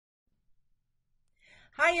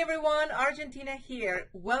Hi everyone, Argentina here.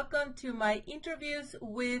 Welcome to my interviews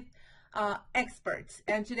with experts.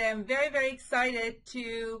 And today I'm very excited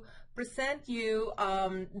to present you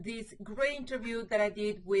this great interview that I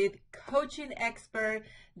did with coaching expert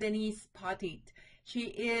Denise Poteat. She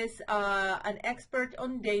is an expert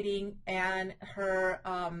on dating, and her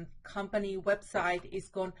company website is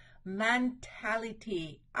called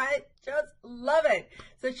Mentality. I just love it.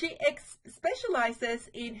 So she specializes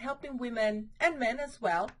in helping women and men as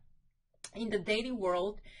well in the dating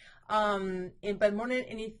world. But more than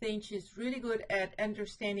anything, she's really good at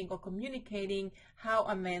understanding or communicating how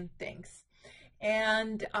a man thinks.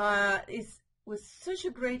 And it was such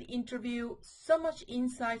a great interview, so much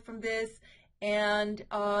insight from this. And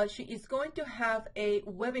she is going to have a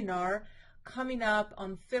webinar coming up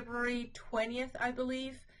on February 20th, I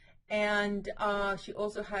believe. And she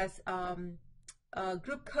also has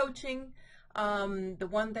group coaching. The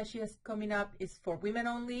one that she has coming up is for women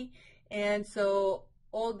only. And so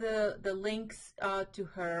all the links to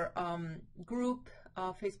her group,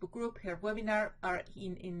 Facebook group, her webinar are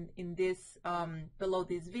in this below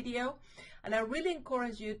this video. And I really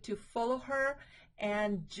encourage you to follow her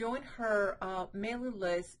and join her mailing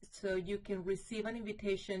list so you can receive an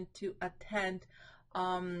invitation to attend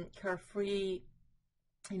her free,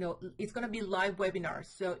 it's going to be live webinars.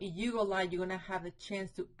 So if you go live, you're going to have the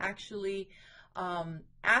chance to actually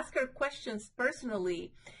ask her questions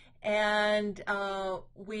personally. And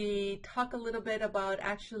we talk a little bit about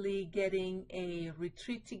actually getting a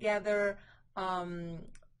retreat together on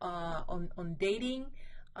dating.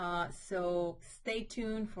 So stay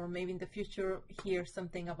tuned for maybe in the future hear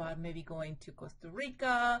something about maybe going to Costa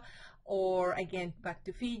Rica or again back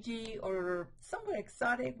to Fiji or somewhere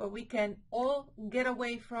exotic where we can all get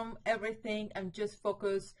away from everything and just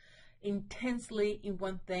focus intensely in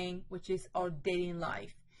one thing, which is our dating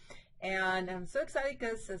life. And I'm so excited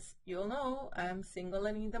because, as you all know, I'm single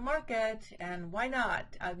and in the market, and why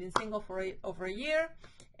not? I've been single for over a year,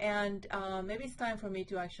 and maybe it's time for me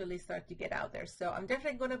to actually start to get out there. So I'm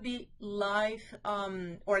definitely going to be live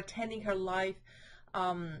or attending her live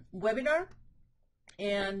webinar.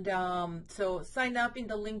 And so sign up in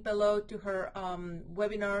the link below to her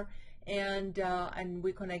webinar, and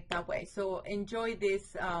we connect that way. So enjoy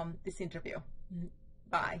this interview.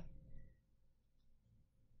 Bye.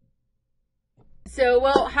 So,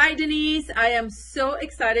 well, hi Denise. I am so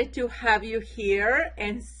excited to have you here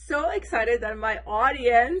and so excited that my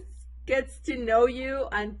audience gets to know you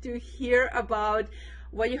and to hear about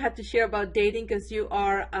what you had to share about dating, because you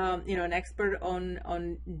are, an expert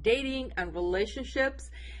on dating and relationships.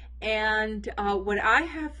 And what I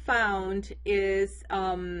have found is,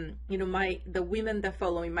 the women that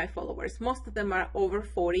follow me, my followers, most of them are over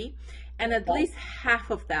 40, and at least half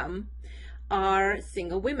of them are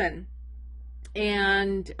single women.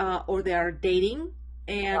 And or they are dating,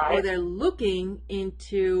 and or they're looking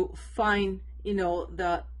into find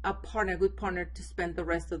a good partner to spend the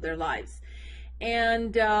rest of their lives.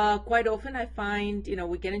 And quite often I find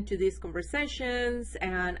we get into these conversations,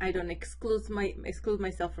 and I don't exclude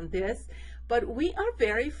myself from this, but we are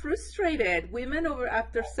very frustrated. Women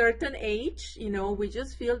after a certain age, we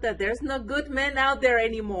just feel that there's no good men out there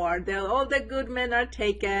anymore. All the good men are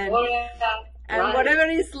taken. Oh, yeah. And whatever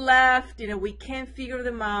is left, we can't figure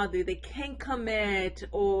them out. They can't commit,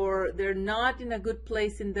 or they're not in a good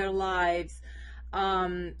place in their lives,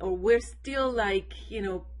 or we're still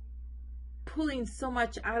pulling so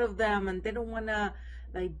much out of them, and they don't want to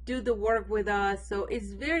do the work with us. So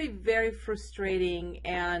it's very frustrating.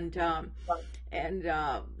 And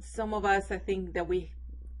some of us, I think that we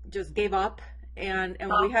just gave up. And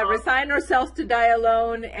we have resigned ourselves to die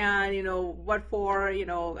alone, and what for?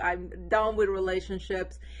 I'm done with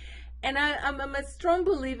relationships. And I'm a strong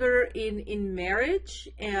believer in marriage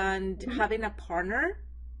and having a partner.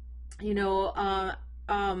 Right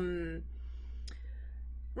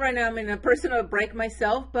now I'm in a personal break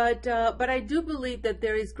myself, but I do believe that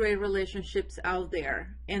there is great relationships out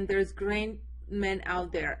there, and there's great men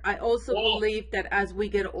out there. I also believe that as we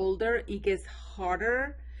get older, it gets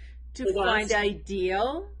harder to find the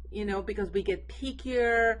ideal, because we get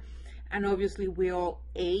pickier, and obviously we all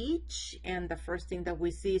age, and the first thing that we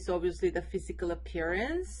see is obviously the physical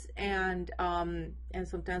appearance, and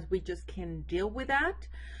sometimes we just can't deal with that.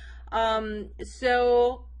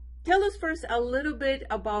 So tell us first a little bit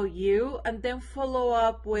about you, and then follow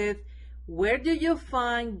up with, where do you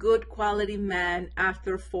find good quality men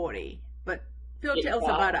after 40? But Phil, tell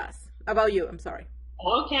us about you. I'm sorry.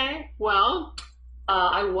 Okay, well,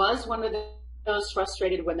 I was one of those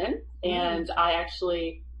frustrated women, and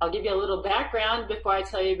I'll give you a little background before I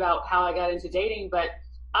tell you about how I got into dating, but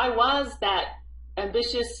I was that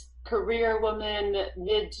ambitious career woman,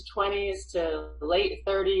 mid to 20s to late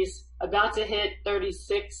 30s, about to hit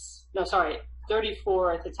 36, no, sorry,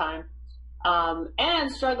 34 at the time,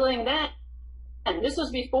 and struggling then. And this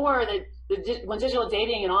was before when digital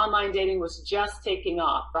dating and online dating was just taking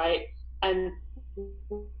off, right? And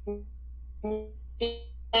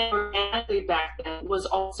romantically back then was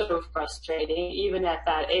also frustrating, even at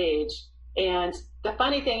that age. And the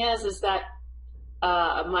funny thing is that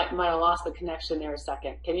might have lost the connection there a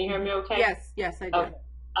second. Can you hear me okay? Yes, I do. Okay.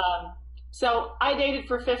 So I dated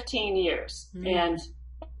for 15 years, and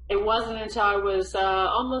it wasn't until I was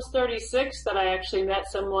almost 36 that I actually met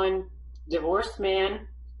someone, divorced man,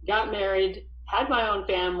 got married, had my own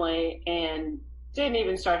family, and didn't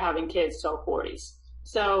even start having kids till 40s.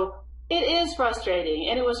 So it is frustrating,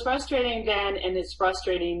 and it was frustrating then, and it's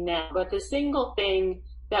frustrating now. But the single thing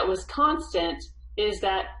that was constant is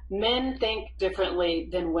that men think differently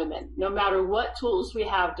than women. No matter what tools we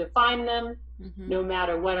have to find them, no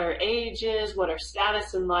matter what our age is, what our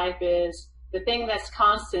status in life is, the thing that's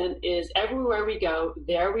constant is everywhere we go,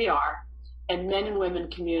 there we are, and men and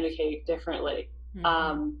women communicate differently.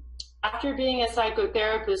 After being a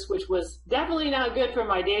psychotherapist, which was definitely not good for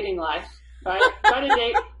my dating life, right? Try to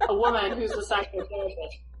date a woman who's a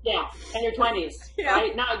psychotherapist. Yeah, in your 20s,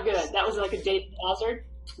 right? Not good. That was like a dating hazard.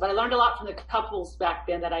 But I learned a lot from the couples back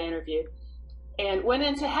then that I interviewed, and went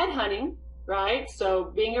into headhunting, right?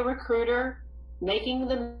 So being a recruiter, making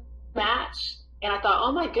the match, and I thought,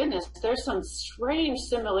 oh my goodness, there's some strange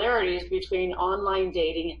similarities between online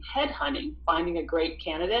dating and headhunting, finding a great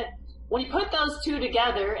candidate. When you put those two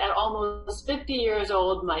together at almost 50 years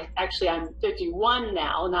old, I'm 51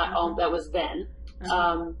 now, that was then.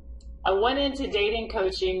 I went into dating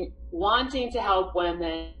coaching wanting to help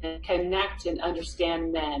women connect and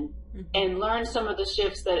understand men and learn some of the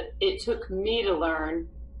shifts that it took me to learn,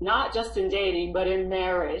 not just in dating, but in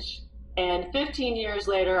marriage. And 15 years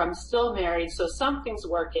later, I'm still married, so something's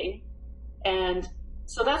working. And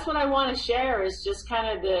so that's what I want to share, is just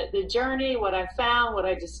kind of the journey, what I found, what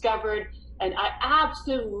I discovered. And I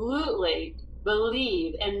absolutely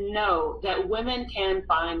believe and know that women can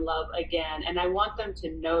find love again. And I want them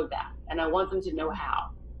to know that. And I want them to know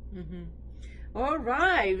how. All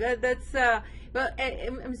right. Well,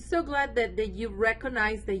 I'm so glad that you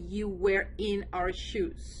recognize that you were in our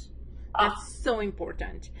shoes. That's so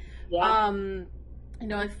important. Yeah.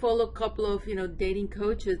 I follow a couple of, dating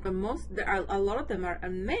coaches, but a lot of them are a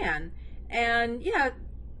man. And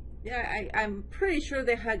I'm pretty sure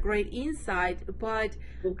they had great insight, but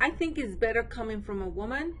I think it's better coming from a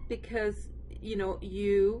woman because,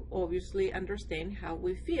 you obviously understand how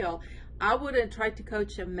we feel. I wouldn't try to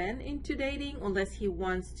coach a man into dating unless he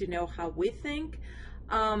wants to know how we think.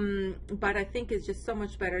 But I think it's just so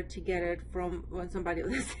much better to get it from somebody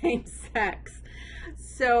of the same sex.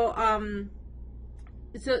 So,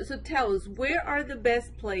 so tell us, where are the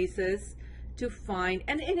best places to find,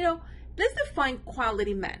 and let's define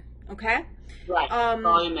quality men, okay? Right,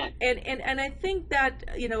 quality men. And I think that,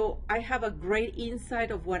 I have a great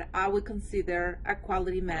insight of what I would consider a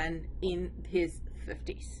quality man in his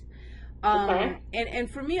 50s. Okay.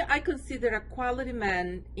 And for me, I consider a quality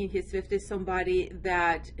man in his 50s somebody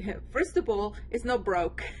that, first of all, is not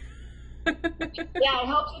broke. Yeah, it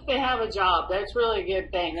helps if they have a job. That's really a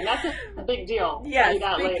good thing. And that's a big deal. Yes,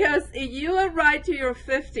 because if you arrive to your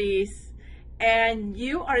 50s and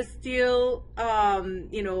you are still,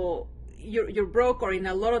 you're broke or in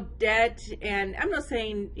a lot of debt, and I'm not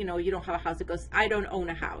saying, you don't have a house, because I don't own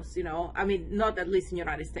a house, I mean, not at least in the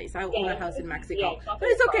United States. I own a house in Mexico, but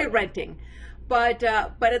it's okay renting. But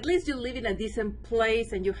at least you live in a decent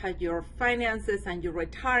place and you have your finances and your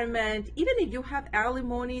retirement. Even if you have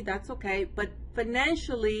alimony, that's okay. But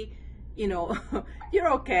financially,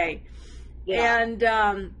 you're okay. Yeah. And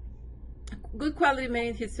good quality man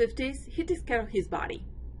in his 50s, he takes care of his body.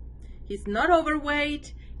 He's not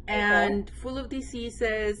overweight and full of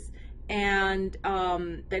diseases, and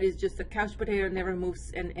that is just a couch potato, never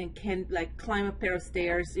moves and can climb a pair of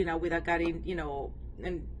stairs, without getting,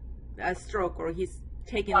 and a stroke, or he's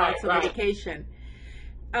taking lots of medication.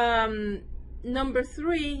 Number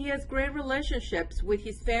 3, he has great relationships with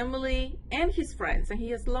his family and his friends, and he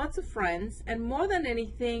has lots of friends, and more than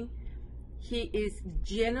anything, he is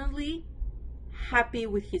genuinely happy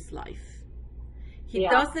with his life. He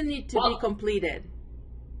doesn't need to be completed.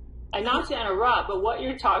 And not to interrupt, but what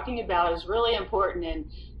you're talking about is really important. And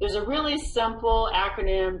there's a really simple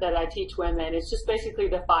acronym that I teach women. It's just basically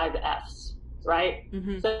the 5 F's, right?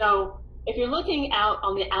 So if you're looking out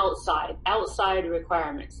on the outside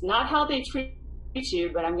requirements, not how they treat you,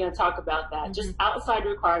 but I'm going to talk about that. Just outside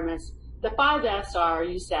requirements. the 5 F's are,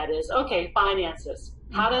 you said, is, okay, finances.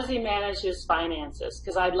 How does he manage his finances?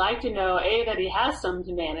 Because I'd like to know, A, that he has some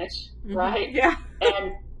to manage, right? Yeah.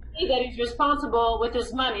 And B, that he's responsible with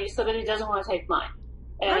his money so that he doesn't want to take mine.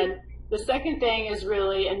 And the second thing is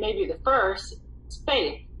really, and maybe the first, is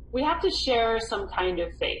faith. We have to share some kind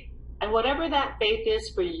of faith. And whatever that faith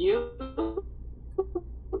is for you,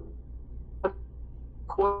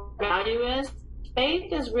 core value is,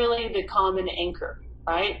 faith is really the common anchor,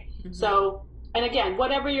 right? So, and again,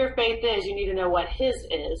 whatever your faith is, you need to know what his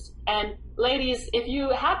is. And ladies, if you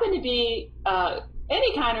happen to be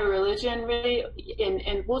any kind of religion, really,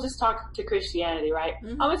 and we'll just talk to Christianity, right?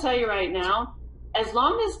 I'm going to tell you right now, as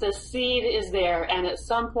long as the seed is there and at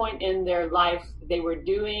some point in their life they were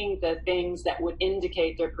doing the things that would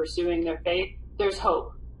indicate they're pursuing their faith, there's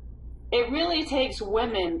hope. It really takes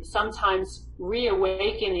women sometimes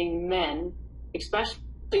reawakening men, especially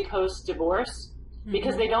post-divorce,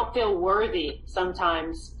 because they don't feel worthy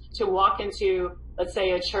sometimes to walk into, let's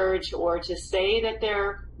say, a church or to say that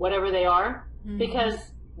they're whatever they are, because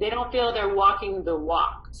they don't feel they're walking the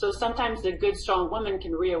walk. So sometimes a good, strong woman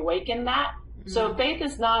can reawaken that. So faith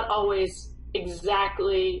is not always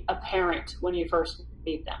exactly apparent when you first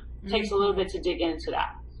meet them. It takes a little bit to dig into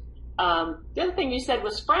that. The other thing you said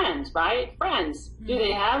was friends, right? Friends. Do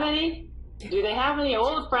they have any? Do they have any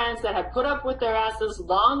old friends that have put up with their asses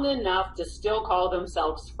long enough to still call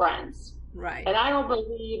themselves friends? Right. And I don't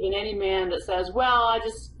believe in any man that says, well,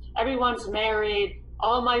 everyone's married.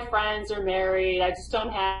 All my friends are married. I just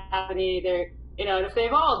don't have any. And if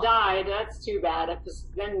they've all died, that's too bad. Because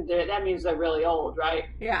then that means they're really old, right?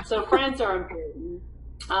 Yeah. So friends are important.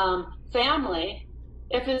 Family.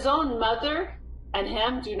 If his own mother and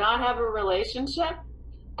him do not have a relationship,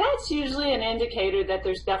 that's usually an indicator that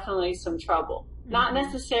there's definitely some trouble. Not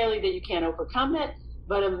necessarily that you can't overcome it,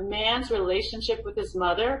 but a man's relationship with his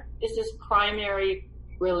mother is his primary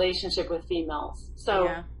relationship with females.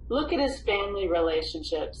 So look at his family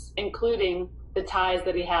relationships, including the ties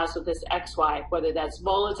that he has with his ex-wife, whether that's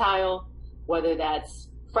volatile, whether that's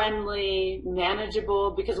friendly,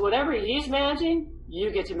 manageable, because whatever he's managing, you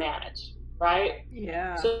get to manage, right?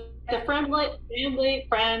 Yeah. So the family,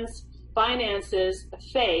 friends, finances,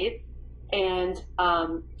 faith, and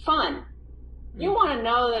fun. You want to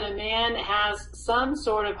know that a man has some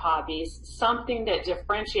sort of hobbies, something that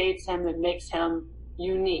differentiates him and makes him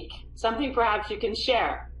unique, something perhaps you can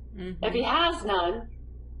share. If he has none,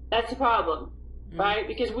 that's a problem, right?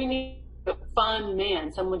 Because we need a fun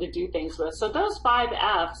man, someone to do things with. So those 5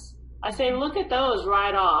 F's, I say look at those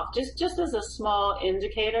right off, just as a small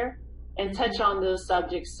indicator, and touch on those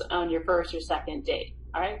subjects on your first or second date.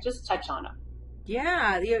 All right, just touch on them.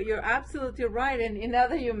 Yeah, you're absolutely right. And now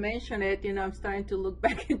that you mention it, I'm starting to look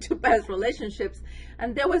back into past relationships,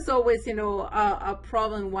 and there was always, a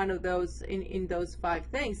problem, one of those in those 5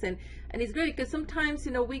 things. And it's great because sometimes,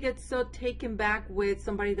 we get so taken back with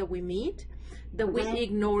somebody that we meet that we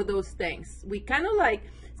ignore those things. It's kind of like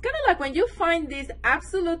when you find this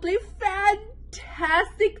absolutely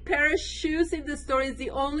fantastic pair of shoes in the store, it's the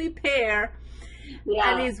only pair.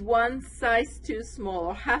 Yeah. And it's one size too small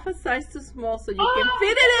or half a size too small, so you can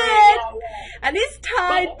fit it in. And it's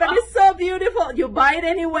tight, but it's so beautiful. You buy it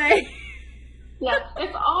anyway. Yeah,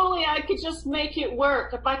 if only I could just make it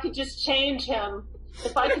work. If I could just change him.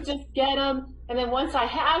 If I could just get him, and then once I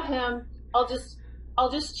have him, I'll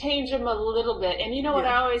just change him a little bit. And you know what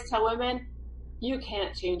I always tell women? You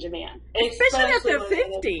can't change a man, especially if they're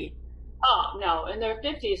 50. Oh no, in their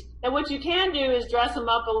 50s. And what you can do is dress him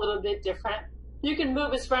up a little bit different. You can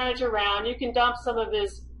move his furniture around. You can dump some of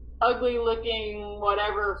his ugly looking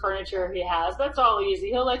whatever furniture he has. That's all easy.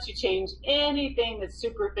 He'll let you change anything that's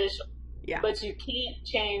superficial. Yeah. But you can't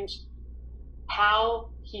change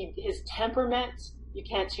his temperament. You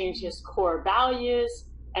can't change his core values,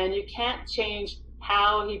 and you can't change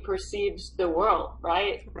how he perceives the world,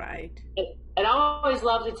 right? Right. And I always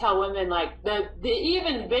love to tell women, like, the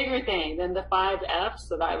even bigger thing than the 5 F's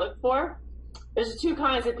that I look for, there's 2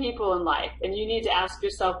 kinds of people in life, and you need to ask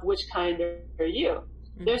yourself, which kind are you?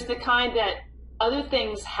 There's the kind that other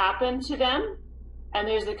things happen to them, and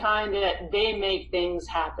there's the kind that they make things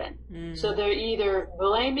happen. So they're either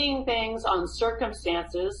blaming things on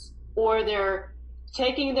circumstances, or they're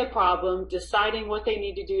taking the problem, deciding what they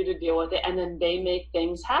need to do to deal with it, and then they make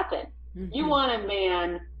things happen. You want a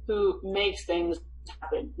man who makes things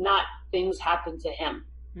happen, not things happen to him.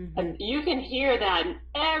 And you can hear that in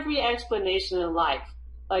every explanation in life.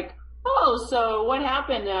 Like, oh, so what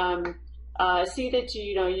happened? See that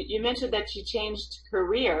you mentioned that you changed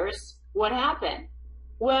careers. What happened?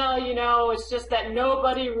 Well, it's just that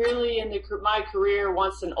nobody really in my career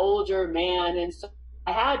wants an older man, and so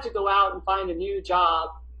I had to go out and find a new job.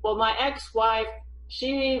 Well, my ex-wife,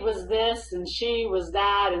 she was this and she was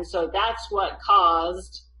that, and so that's what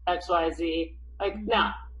caused XYZ. Like, no,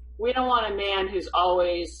 we don't want a man who's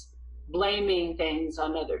always blaming things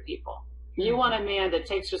on other people. You want a man that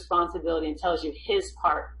takes responsibility and tells you his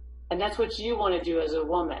part. And that's what you want to do as a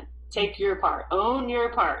woman. Take your part. Own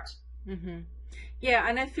your part. Mm-hmm. Yeah,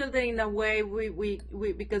 and I feel that in a way we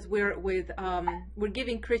because we're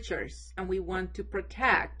giving creatures and we want to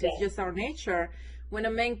protect. It's just our nature. When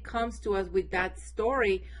a man comes to us with that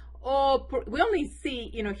story, we only see,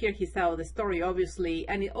 hear his side of the story, obviously,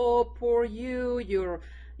 and poor you, your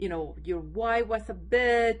wife was a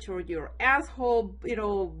bitch, or your asshole,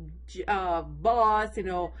 boss,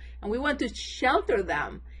 and we want to shelter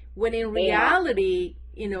them. When in reality,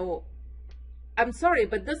 I'm sorry,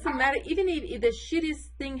 but doesn't matter. Even if the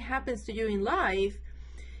shittiest thing happens to you in life,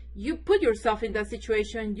 you put yourself in that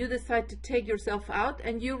situation, you decide to take yourself out,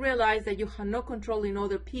 and you realize that you have no control in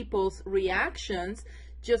other people's reactions,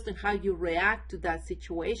 just in how you react to that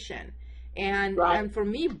situation. And for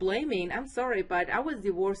me, blaming, I'm sorry, but I was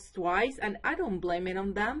divorced twice, and I don't blame it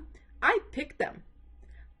on them. I picked them.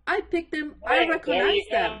 I recognize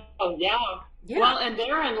them. Oh, yeah. Well, and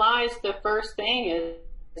therein lies the first thing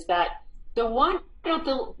is that the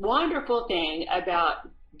wonderful thing about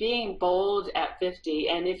being bold at 50,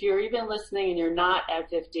 and if you're even listening and you're not at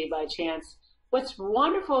 50 by chance, what's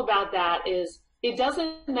wonderful about that is it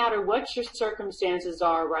doesn't matter what your circumstances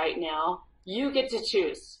are right now, you get to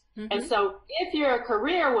choose. Mm-hmm. And so if you're a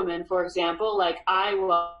career woman, for example, like I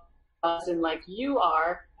was and like you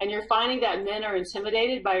are, and you're finding that men are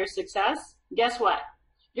intimidated by your success, guess what?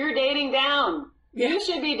 You're dating down. Yeah. You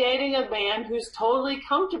should be dating a man who's totally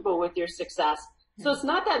comfortable with your success. So it's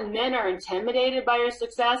not that men are intimidated by your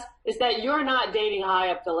success, it's that you're not dating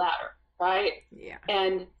high up the ladder, right? Yeah.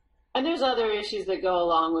 And there's other issues that go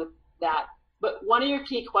along with that. But one of your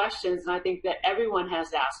key questions, and I think that everyone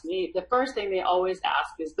has asked me, the first thing they always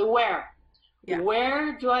ask is the where. Yeah.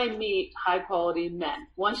 Where do I meet high quality men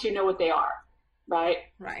once you know what they are, right?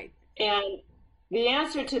 Right. And the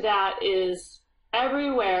answer to that is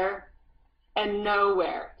everywhere and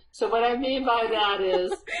nowhere. So what I mean by that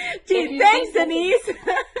is... Gee, thanks, Denise.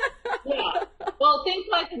 Yeah. Well, think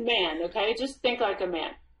like a man, okay? Just think like a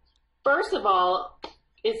man. First of all,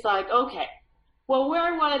 it's like, okay, well,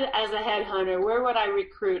 as a headhunter, where would I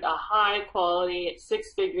recruit a high quality,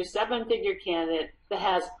 6-figure, 7-figure candidate that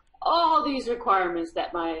has all these requirements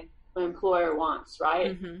that my employer wants, right?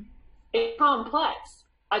 Mm-hmm. It's complex.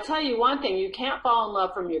 I tell you one thing, you can't fall in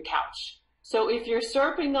love from your couch. So if you're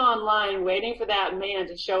surfing online waiting for that man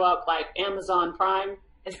to show up like Amazon Prime,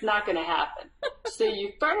 it's not going to happen. So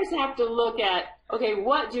you first have to look at, okay,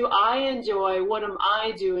 what do I enjoy? What am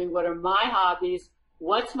I doing? What are my hobbies?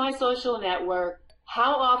 What's my social network?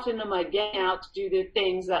 How often am I getting out to do the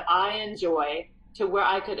things that I enjoy to where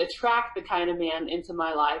I could attract the kind of man into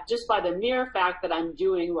my life just by the mere fact that I'm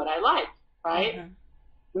doing what I like, right? Mm-hmm.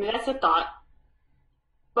 I mean, that's a thought.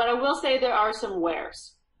 But I will say there are some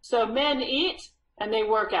wheres. So men eat and they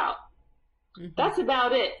work out. Mm-hmm. That's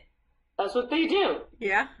about it. That's what they do.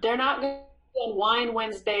 Yeah. They're not going on wine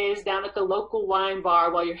Wednesdays down at the local wine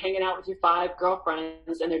bar while you're hanging out with your 5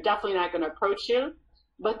 girlfriends, and they're definitely not going to approach you.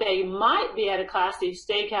 But they might be at a classy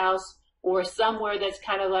steakhouse or somewhere that's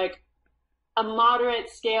kind of like a moderate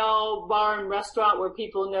scale bar and restaurant where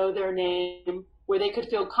people know their name, where they could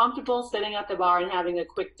feel comfortable sitting at the bar and having a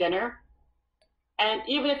quick dinner. And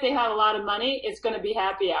even if they have a lot of money, it's going to be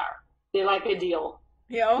happy hour. They like a deal.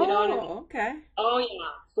 Yeah. Oh, you know what I mean? Okay. Oh, yeah.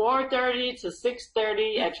 4:30 to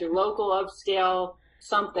 6:30 at your local upscale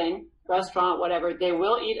something, restaurant, whatever. They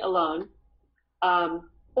will eat alone.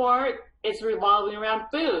 Or it's revolving around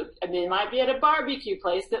food. I mean, it might be at a barbecue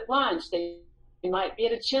place at lunch. They might be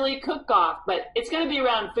at a chili cook-off, but it's going to be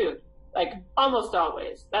around food, like almost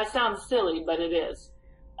always. That sounds silly, but it is.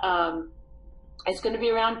 It's going to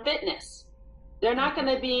be around fitness. They're not going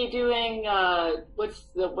to be doing, what's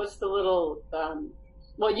the little,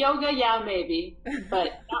 well, yoga, yeah, maybe, but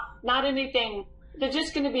not anything. They're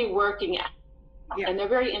just going to be working out, and they're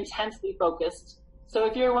very intensely focused. So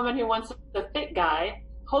if you're a woman who wants a fit guy,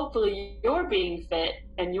 hopefully you're being fit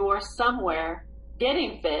and you're somewhere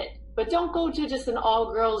getting fit, but don't go to just an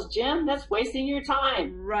all-girls gym. That's wasting your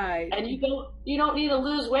time. Right. And you don't need to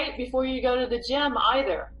lose weight before you go to the gym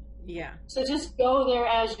either. Yeah. So just go there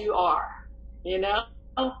as you are, you know?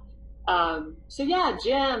 So yeah,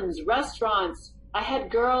 gyms, restaurants. I had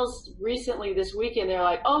girls recently this weekend, they're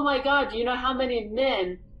like, oh my God, do you know how many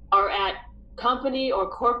men are at company or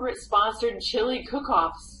corporate sponsored chili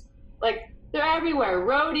cook-offs? Like, they're everywhere,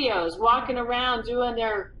 rodeos, walking around doing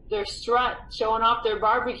their their strut, showing off their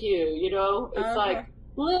barbecue, you know, it's like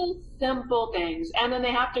little simple things. And then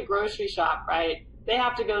they have to grocery shop, right? They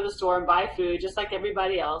have to go to the store and buy food just like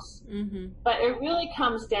everybody else. But it really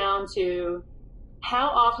comes down to how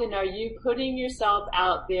often are you putting yourself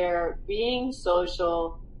out there, being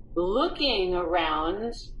social, looking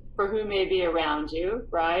around for who may be around you,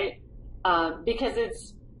 right?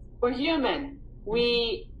 Because we're human.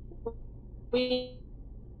 We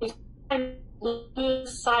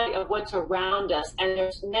lose sight of what's around us, and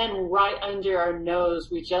there's men right under our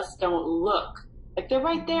nose. We just don't look. Like, they're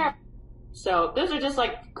right there. So those are just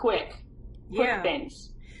like quick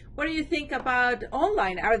things. What do you think about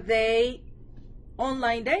online? Are they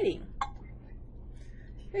online dating?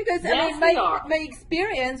 Because yes, I mean, my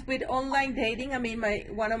experience with online dating, I mean,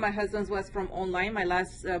 one of my husbands was from online. My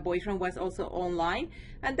last boyfriend was also online,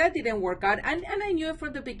 and that didn't work out. And I knew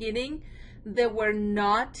from the beginning they were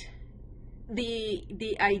not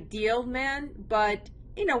the ideal man, but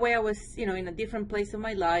in a way I was, you know, in a different place of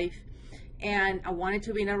my life, and I wanted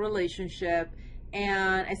to be in a relationship,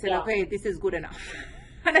 and I said, okay, this is good enough.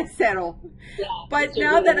 And I settled. But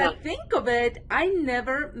now that I think of it, I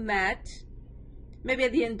never met, maybe I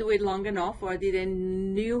didn't do it long enough, or I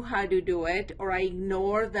didn't knew how to do it, or I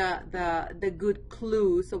ignored the good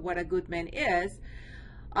clues of what a good man is.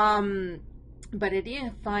 But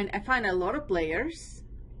I find a lot of players,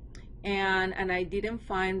 and I didn't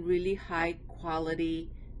find really high quality,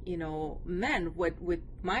 you know, men with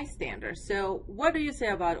my standards. So what do you say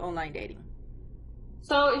about online dating?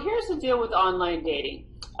 So here's the deal with online dating.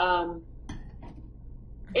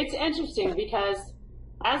 It's interesting because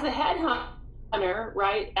as a headhunter,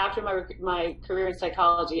 right, after my career in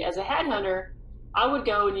psychology, as a headhunter, I would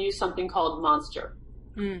go and use something called Monster.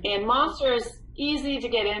 And Monster is easy to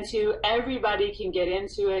get into. Everybody can get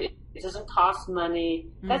into it. It doesn't cost money.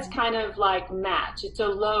 That's kind of like Match. It's a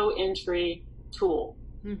low entry tool.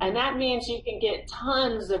 And that means you can get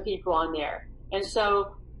tons of people on there. And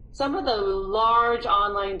so some of the large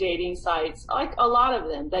online dating sites, like a lot of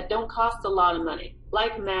them that don't cost a lot of money,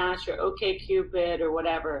 like Match or OkCupid or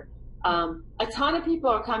whatever, a ton of people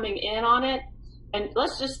are coming in on it. And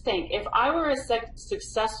let's just think, if I were a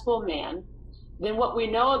successful man, then what we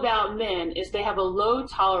know about men is they have a low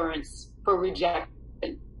tolerance for rejection.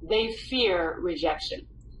 They fear rejection.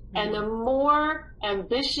 And the more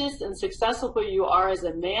ambitious and successful you are as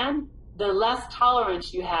a man, the less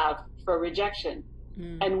tolerance you have for rejection.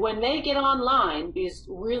 And when they get online, these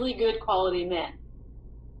really good quality men,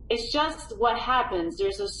 it's just what happens.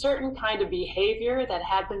 There's a certain kind of behavior that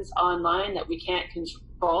happens online that we can't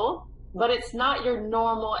control, but it's not your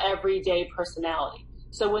normal everyday personality.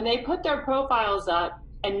 So when they put their profiles up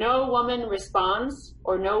and no woman responds,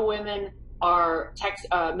 or no women are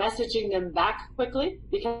messaging them back quickly,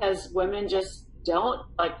 because women just don't,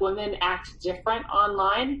 like, women act different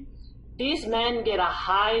online, these men get a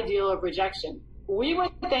high deal of rejection. We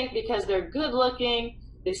would think because they're good looking,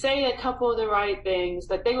 they say a couple of the right things,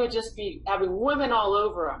 that they would just be having women all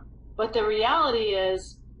over them. But the reality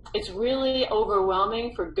is, it's really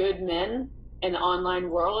overwhelming for good men in the online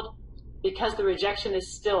world because the rejection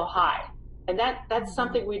is still high. And that's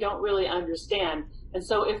something we don't really understand. And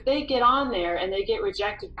so if they get on there and they get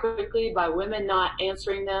rejected quickly by women not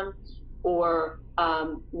answering them, or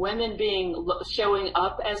women showing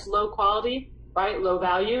up as low quality, right, low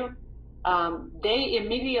value, they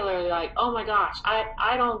immediately are like, oh my gosh,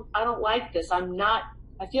 I don't like this. I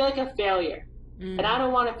feel like a failure. And I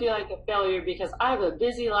don't want to feel like a failure because I have a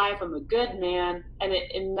busy life. I'm a good man. And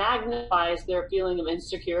it magnifies their feeling of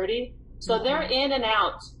insecurity. So they're in and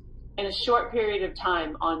out in a short period of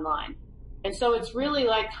time online. And so it's really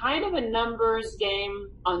like kind of a numbers game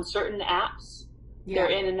on certain apps. They're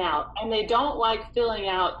in and out. And they don't like filling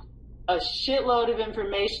out a shitload of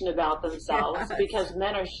information about themselves because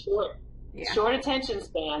men are short attention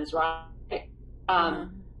spans, right?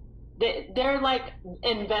 They're like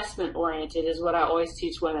investment oriented is what I always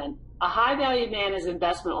teach women. A high value man is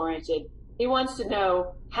investment oriented. He wants to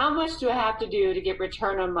know, how much do I have to do to get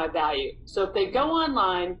return on my value? So if they go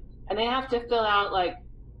online and they have to fill out like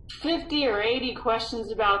 50 or 80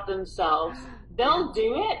 questions about themselves, they'll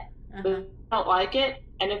do it, but they don't like it.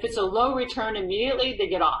 And if it's a low return immediately, they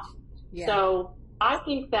get off. So I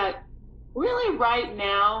think that really right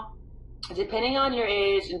now, depending on your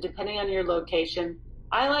age and depending on your location,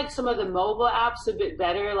 I like some of the mobile apps a bit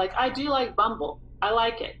better. Like, I do like Bumble. I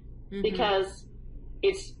like it because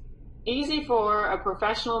it's easy for a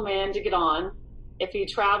professional man to get on. If he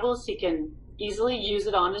travels, he can easily use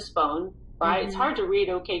it on his phone, right? It's hard to read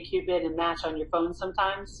OkCupid and Match on your phone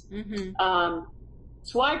sometimes.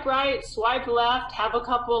 Swipe right, swipe left, have a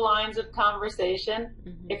couple lines of conversation.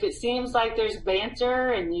 If it seems like there's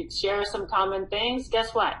banter and you share some common things,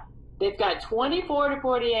 guess what? They've got 24 to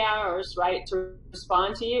 48 hours, right, to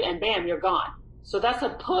respond to you, and bam, you're gone. So that's a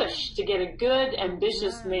push to get a good,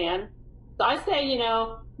 ambitious man. So I say,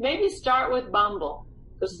 maybe start with Bumble.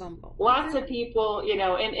 Because lots of people,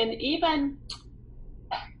 and even,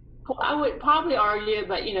 I would probably argue,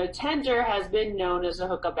 but, Tinder has been known as a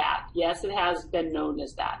hookup app. Yes, it has been known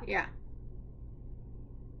as that. Yeah.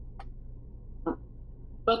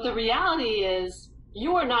 But the reality is,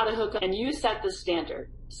 you are not a hookup, and you set the standard.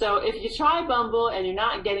 So if you try Bumble and you're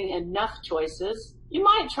not getting enough choices, you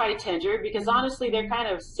might try Tinder, because honestly, they're kind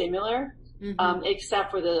of similar,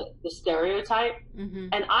 except for the stereotype.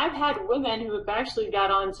 And I've had women who have actually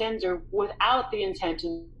got on Tinder without the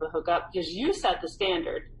intention of a hookup, because you set the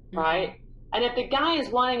standard, right? And if the guy is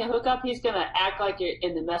wanting a hookup, he's going to act like you're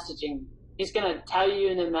in the messaging. He's going to tell you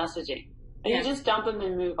in the messaging. And you just dump him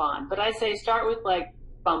and move on. But I say start with like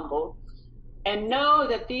Bumble, and know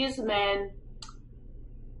that these men,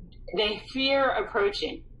 they fear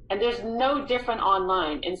approaching, and there's no different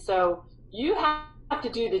online. And so you have to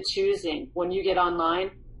do the choosing when you get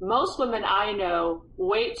online. Most women I know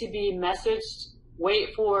wait to be messaged,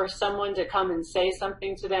 wait for someone to come and say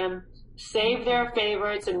something to them, save their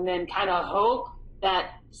favorites, and then kind of hope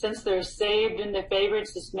that since they're saved in the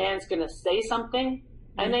favorites, this man's going to say something,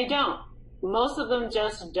 and they don't. Most of them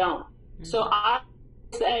just don't. So I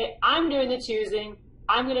say, I'm doing the choosing.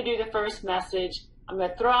 I'm going to do the first message. I'm going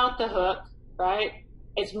to throw out the hook, right?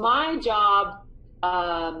 It's my job,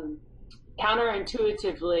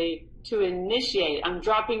 counterintuitively, to initiate. I'm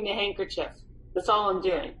dropping the handkerchief. That's all I'm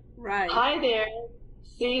doing. Right. Hi there.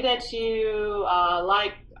 See that you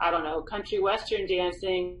like, I don't know, country western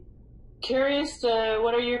dancing. Curious to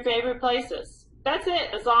what are your favorite places? That's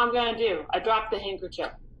it. That's all I'm going to do. I dropped the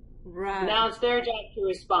handkerchief. Right. Now it's their job to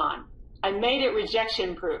respond. I made it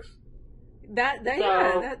rejection proof.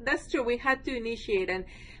 That's true. We had to initiate, and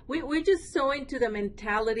we're just so into the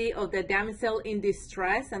mentality of the damsel in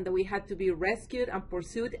distress, and that we had to be rescued and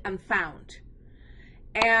pursued and found.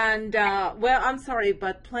 And well, I'm sorry,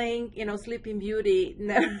 but playing, Sleeping Beauty.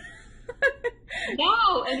 No,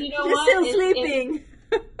 no, and you know you're what? still sleeping.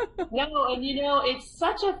 No, and it's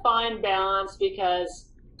such a fine balance,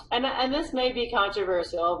 because, and this may be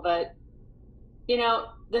controversial, but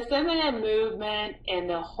the feminine movement and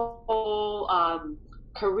the whole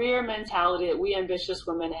career mentality that we ambitious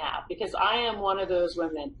women have, because I am one of those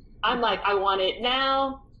women. I'm like, I want it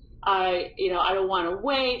now. I don't want to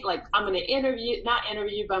wait. Like, I'm going to not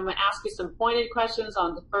interview, but I'm going to ask you some pointed questions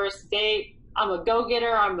on the first date. I'm a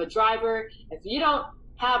go-getter. I'm a driver. If you don't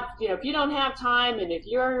have time, and if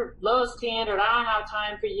you're low standard, I don't have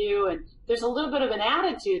time for you. And there's a little bit of an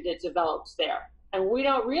attitude that develops there, and we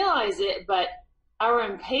don't realize it, but our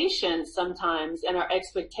impatience sometimes and our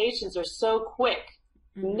expectations are so quick.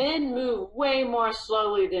 Men move way more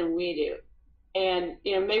slowly than we do. And,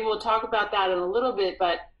 maybe we'll talk about that in a little bit,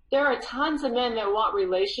 but there are tons of men that want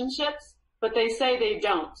relationships, but they say they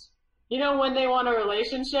don't. When they want a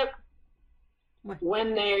relationship?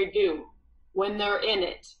 When they do. When they're in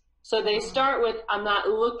it. So they start with, I'm not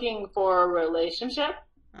looking for a relationship.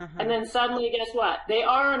 And then suddenly, guess what? They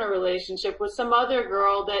are in a relationship with some other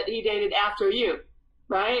girl that he dated after you.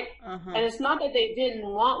 Right? And it's not that they didn't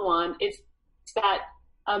want one. It's that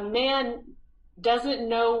a man doesn't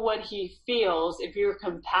know what he feels if you're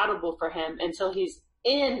compatible for him until he's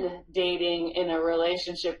in dating in a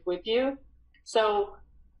relationship with you. So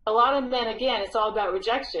a lot of men, again, it's all about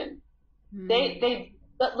rejection.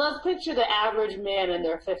 Let's picture the average man in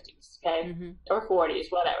their 50s, okay? Or 40s,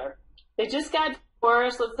 whatever. They just got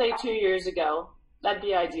divorced, let's say 2 years ago. That'd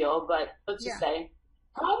be ideal, but let's just say.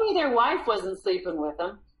 Probably their wife wasn't sleeping with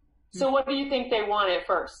them. So what do you think they wanted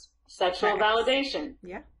first? Sexual validation.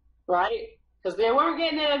 Yeah. Right? Because they weren't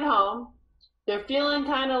getting it at home. They're feeling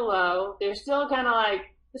kind of low. They're still kind of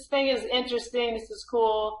like, this thing is interesting. This is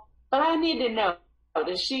cool. But I need to know,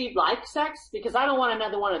 does she like sex? Because I don't want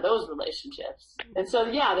another one of those relationships. And so,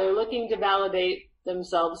 yeah, they're looking to validate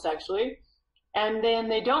themselves sexually. And then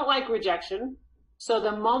they don't like rejection. So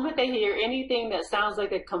the moment they hear anything that sounds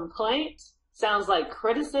like a complaint, sounds like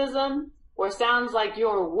criticism, or sounds like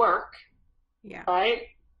your work, right?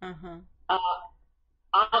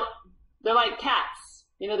 They're like cats.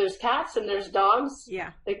 There's cats and there's dogs.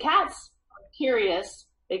 Yeah. The cats are curious.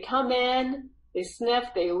 They come in, they sniff,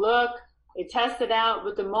 they look, they test it out.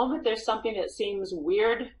 But the moment there's something that seems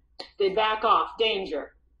weird, they back off.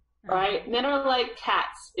 Danger, right? Men are like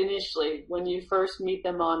cats initially when you first meet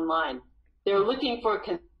them online. They're looking for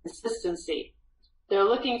consistency. They're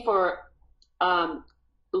looking for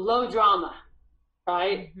low drama,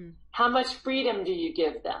 right? Mm-hmm. How much freedom do you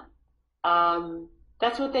give them?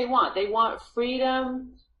 That's what they want. They want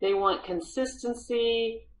freedom. They want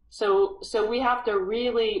consistency. So we have to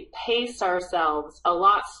really pace ourselves a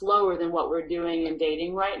lot slower than what we're doing in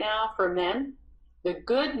dating right now for men. The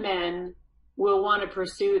good men will want to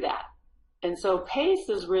pursue that. And so pace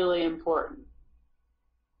is really important.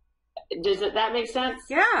 That make sense?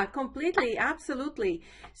 Yeah, completely. Absolutely.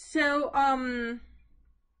 So,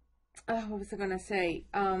 what was I going to say?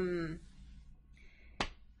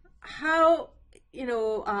 How,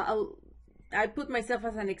 I put myself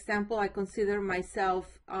as an example. I consider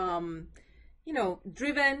myself,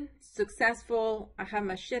 driven, successful. I have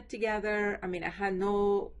my shit together. I mean, I had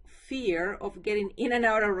no fear of getting in and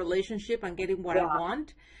out of a relationship and getting what I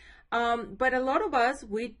want. But a lot of us,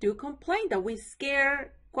 we do complain that we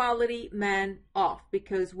scare quality men off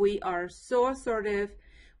because we are so assertive.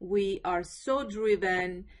 We are so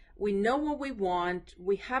driven. We know what we want.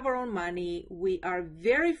 We have our own money. We are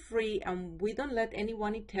very free, and we don't let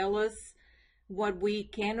anyone tell us what we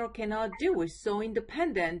can or cannot do. We're so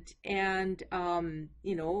independent, and and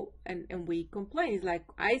we complain. It's like,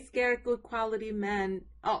 I scare good quality men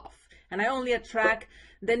off, and I only attract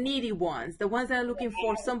the needy ones, the ones that are looking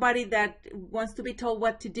for somebody that wants to be told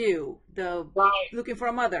what to do, looking for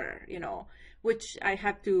a mother, which I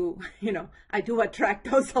have to, I do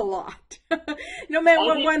attract those a lot. Men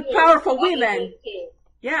want powerful women.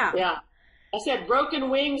 Yeah. Yeah. I said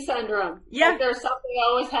broken wing syndrome. Yeah. Like there's something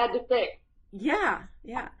I always had to fix. Yeah.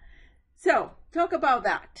 Yeah. So talk about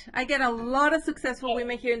that. I get a lot of successful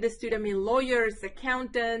women here in the studio. I mean, lawyers,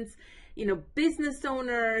 accountants, business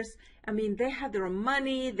owners. I mean, they have their own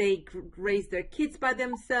money. They raise their kids by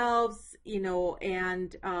themselves,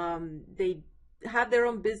 and they have their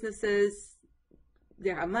own businesses. They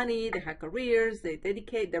have money. They have careers. They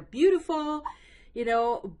dedicate. They're beautiful,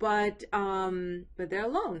 but they're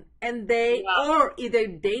alone. And they or either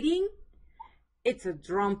dating, it's a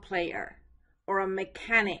drum player or a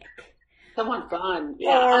mechanic. Someone fun,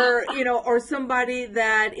 yeah. Or somebody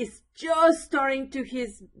that is just starting to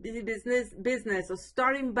his business or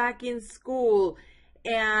starting back in school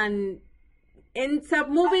and ends up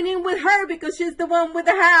moving in with her because she's the one with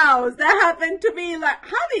the house. That happened to me. Like,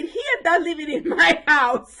 how did he end up living in my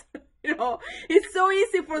house? It's so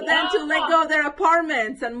easy for them to let go of their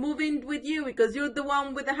apartments and move in with you because you're the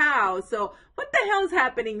one with the house. So what the hell's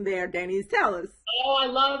happening there, Denise? Tell us. Oh, I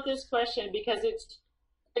love this question because it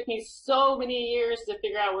took me so many years to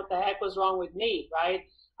figure out what the heck was wrong with me, right?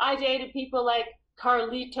 I dated people like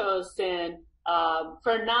Carlitos and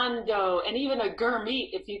Fernando and even a Gurmeet,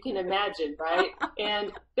 if you can imagine, right?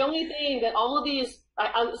 And the only thing that all of these,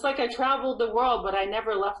 it's like I traveled the world, but I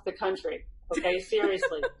never left the country. Okay,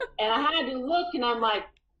 seriously. And I had to look and I'm like,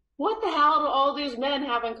 what the hell do all these men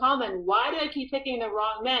have in common? Why do I keep picking the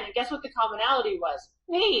wrong men? And guess what the commonality was?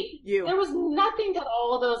 Me. You. There was nothing that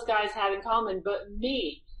all of those guys had in common but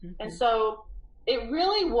me. Mm-hmm. And so it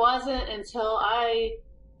really wasn't until I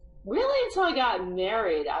got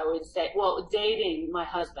married, I would say, dating my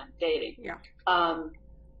husband, Yeah.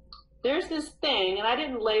 There's this thing, and I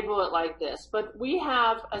didn't label it like this, but we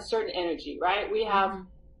have a certain energy, right? We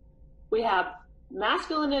have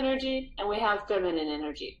masculine energy and we have feminine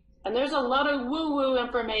energy. And there's a lot of woo-woo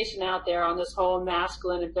information out there on this whole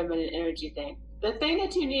masculine and feminine energy thing. The thing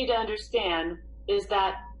that you need to understand is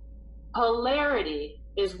that polarity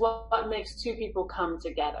is what makes two people come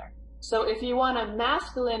together. So if you want a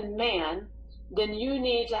masculine man, then you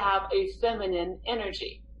need to have a feminine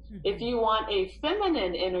energy. Mm-hmm. If you want a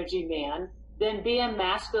feminine energy man, then be a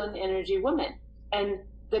masculine energy woman. And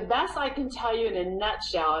the best I can tell you in a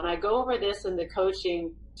nutshell, and I go over this in the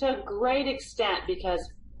coaching to a great extent because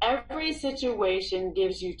every situation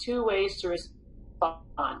gives you two ways to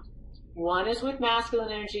respond. One is with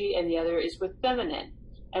masculine energy and the other is with feminine.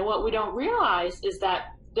 And what we don't realize is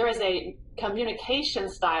that there is a communication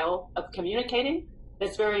style of communicating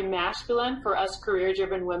that's very masculine for us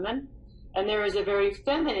career-driven women. And there is a very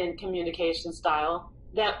feminine communication style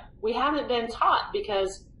that we haven't been taught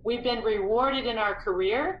because we've been rewarded in our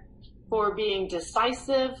career for being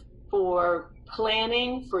decisive, for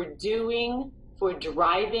planning, for doing, for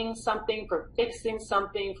driving something, for fixing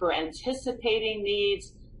something, for anticipating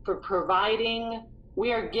needs, for providing.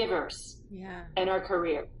 We are givers in our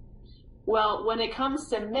career. Well, when it comes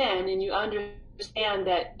to men and you understand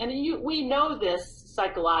that, and we know this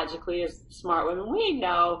psychologically as smart women, we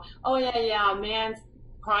know, a man's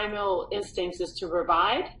primal instincts is to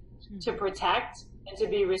provide, to protect, and to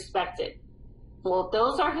be respected. Well,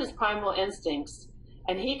 those are his primal instincts.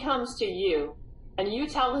 And he comes to you and you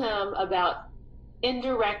tell him about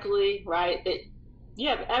indirectly, right, that You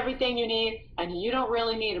have everything you need, and you don't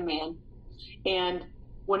really need a man. And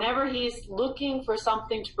whenever he's looking for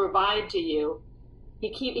something to provide to you,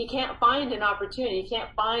 he can't find an opportunity. He can't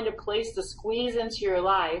find a place to squeeze into your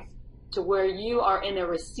life to where you are in a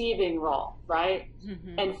receiving role, right?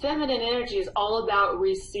 Mm-hmm. And feminine energy is all about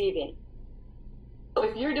receiving. So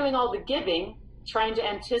if you're doing all the giving, trying to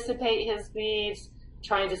anticipate his needs,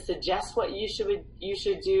 trying to suggest what you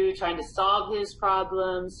should do, trying to solve his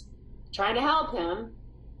problems, trying to help him,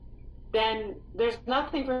 then there's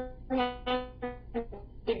nothing for him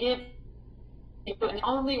to give you. And the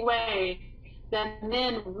only way that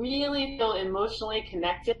men really feel emotionally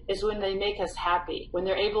connected is when they make us happy, when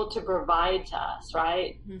they're able to provide to us,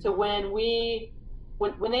 right? Mm-hmm. So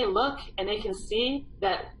when they look and they can see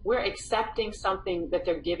that we're accepting something that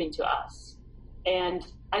they're giving to us. And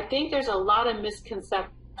I think there's a lot of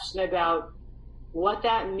misconception about what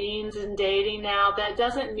that means in dating now. That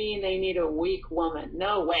doesn't mean they need a weak woman.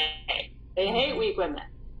 No way. They hate weak women.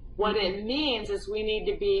 What it means is we need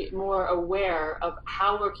to be more aware of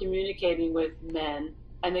how we're communicating with men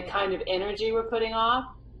and the kind of energy we're putting off.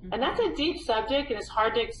 And that's a deep subject, and it's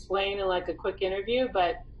hard to explain in like a quick interview,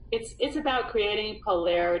 but it's about creating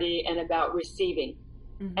polarity and about receiving.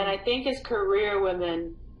 Mm-hmm. And I think as career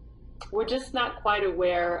women, we're just not quite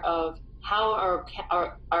aware of how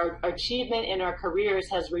our achievement in our careers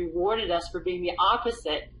has rewarded us for being the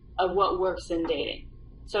opposite of what works in dating.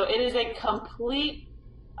 So it is a complete,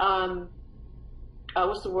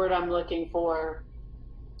 what's the word I'm looking for?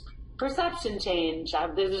 Perception change.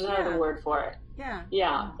 There's another word for it.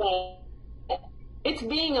 Yeah. But it's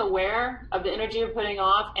being aware of the energy you're putting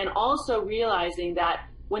off, and also realizing that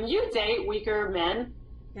when you date weaker men,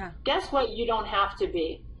 guess what? You don't have to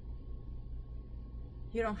be.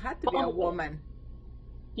 You don't have to be a woman.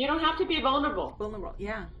 You don't have to be vulnerable. Vulnerable,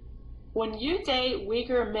 yeah. When you date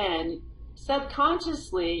weaker men,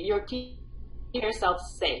 subconsciously you're keeping yourself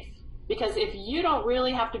safe. Because if you don't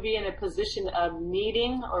really have to be in a position of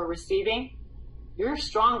needing or receiving, you're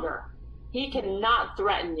stronger. He cannot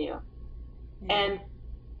threaten you. Yeah. And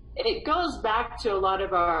it goes back to a lot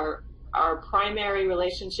of our primary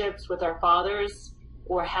relationships with our fathers,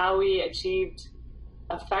 or how we achieved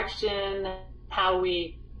affection, how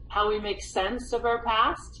we make sense of our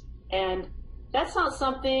past. And that's not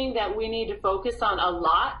something that we need to focus on a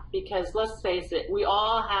lot, because let's face it, we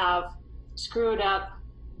all have screwed up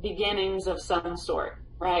beginnings of some sort,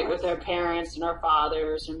 right? With our parents and our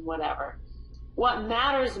fathers and whatever. What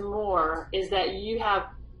matters more is that you have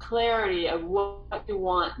clarity of what you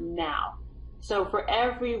want now. So for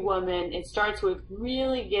every woman, it starts with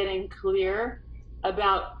really getting clear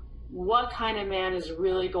about what kind of man is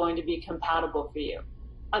really going to be compatible for you.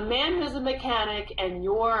 A man who's a mechanic and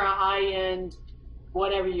you're a high-end,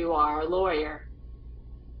 whatever you are, a lawyer,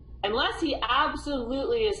 unless he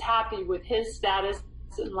absolutely is happy with his status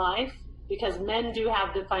in life, because men do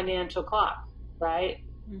have the financial clock, right?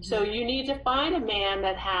 Mm-hmm. So you need to find a man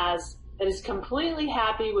that is completely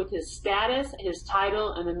happy with his status, his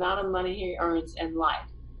title, and the amount of money he earns in life.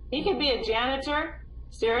 He could be a janitor,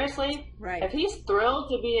 seriously. Right. If he's thrilled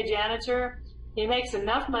to be a janitor, he makes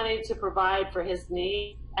enough money to provide for his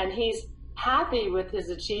needs, and he's happy with his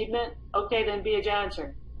achievement, okay, then be a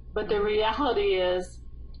janitor. But the reality is,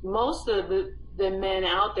 most of the men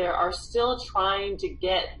out there are still trying to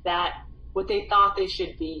get that, what they thought they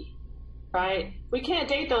should be, right? We can't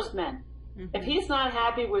date those men. Mm-hmm. If he's not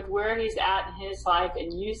happy with where he's at in his life,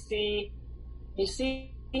 and you see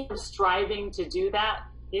him striving to do that,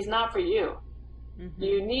 he's not for you. Mm-hmm.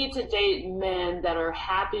 You need to date men that are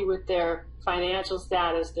happy with their financial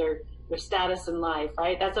status, their status in life,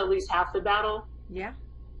 right? That's at least half the battle. Yeah.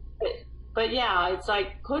 But yeah, it's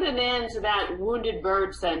like, put an end to that wounded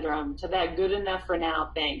bird syndrome, to that good enough for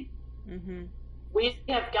now thing. Mm-hmm. We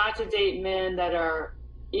have got to date men that are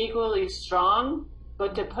equally strong,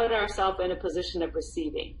 but to put ourselves in a position of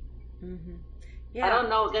receiving. Mm-hmm. Yeah. I don't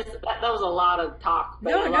know, that was a lot of talk.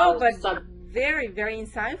 But very, very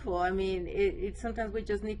insightful. I mean, it sometimes we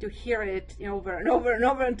just need to hear it over and over and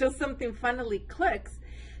over until something finally clicks.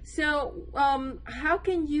 So how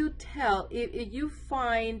can you tell if you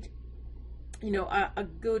find a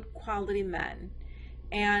good quality man,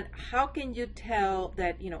 and how can you tell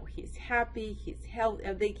that he's happy, he's healthy,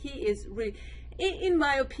 that he is really, in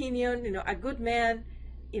my opinion, a good man,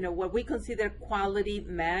 what we consider quality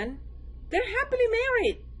man, they're happily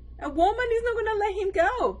married. A woman is not going to let him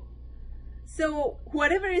go. So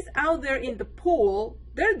whatever is out there in the pool,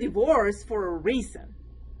 they're divorced for a reason.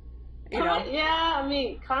 Yeah, I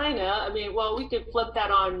mean, kind of. I mean, well, we could flip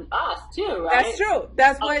that on us too, right? That's true.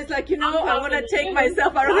 That's why it's like, I want to take you,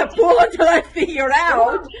 myself out of the pool until I figure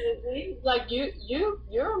out. Like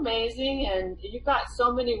you're amazing, and you've got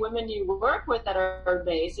so many women you work with that are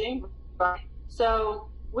amazing, right? So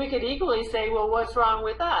we could equally say, well, what's wrong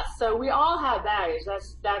with us? So we all have values.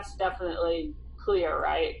 That's definitely clear,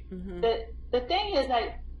 right? Mm-hmm. The thing is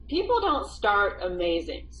that people don't start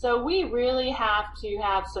amazing. So we really have to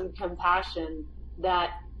have some compassion that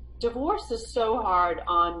divorce is so hard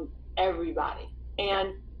on everybody.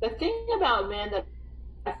 And the thing about men that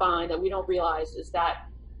I find that we don't realize is that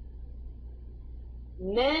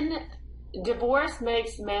divorce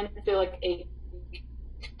makes men feel like a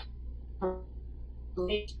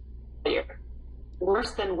complete failure,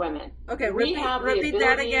 worse than women. Okay, we have the repeat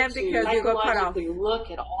that ability again because you got cut off.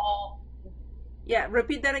 Look at all. Yeah,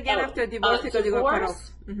 repeat that again after divorce because you got cut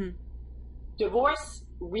off. Mm-hmm. Divorce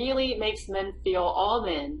really makes all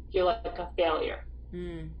men feel like a failure.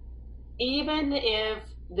 Mm. Even if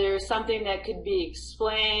there's something that could be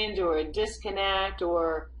explained or a disconnect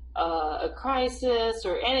or a crisis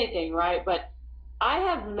or anything, right? But I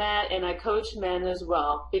have met and I coach men as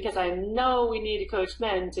well because I know we need to coach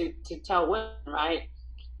men to tell women, right?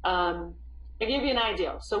 I'll give you an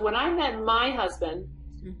idea. So when I met my husband,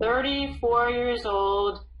 34 years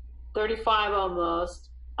old, 35 almost.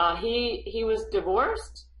 He was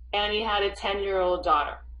divorced and he had a 10-year-old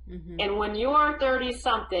daughter. Mm-hmm. And when you're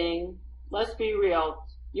 30-something, let's be real,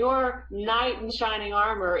 your knight in shining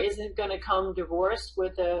armor isn't going to come divorced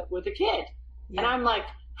with a kid. Yeah. And I'm like,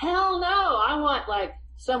 hell no! I want like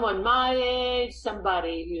someone my age,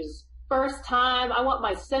 somebody who's first time. I want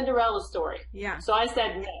my Cinderella story. Yeah. So I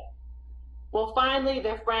said no. Well, finally,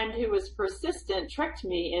 the friend who was persistent tricked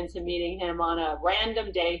me into meeting him on a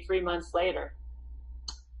random day 3 months later.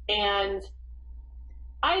 And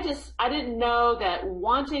I didn't know that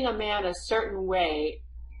wanting a man a certain way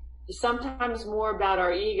is sometimes more about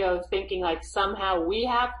our ego thinking like somehow we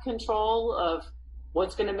have control of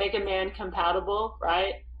what's going to make a man compatible,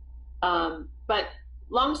 right? But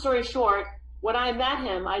long story short, when I met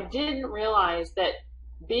him, I didn't realize that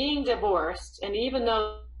being divorced, and even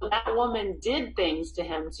though that woman did things to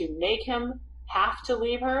him to make him have to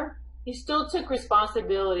leave her, he still took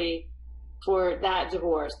responsibility for that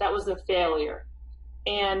divorce. That was a failure.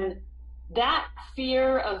 And that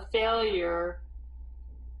fear of failure,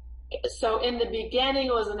 so in the beginning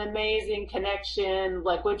it was an amazing connection,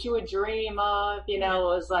 like what you would dream of, it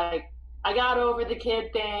was like, I got over the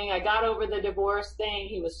kid thing, I got over the divorce thing,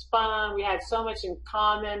 he was fun, we had so much in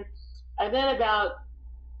common. And then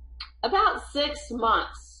about 6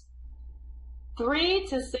 months, 3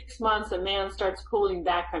 to 6 months, a man starts pulling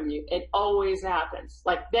back from you. It always happens.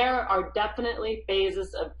 Like there are definitely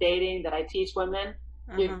phases of dating that I teach women.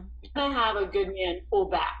 You're going to have a good man pull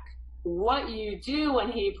back. What you do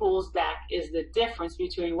when he pulls back is the difference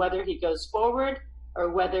between whether he goes forward or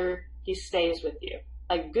whether he stays with you.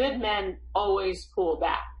 Like good men always pull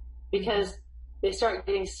back because they start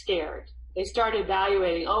getting scared. They start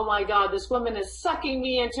evaluating, oh my God, this woman is sucking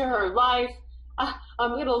me into her life.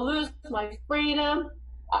 I'm going to lose my freedom.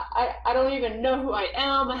 I don't even know who I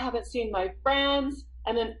am. I haven't seen my friends.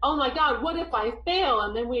 And then, oh my God, what if I fail?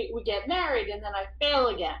 And then we get married and then I fail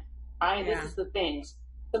again. Right? Yeah. This is the things.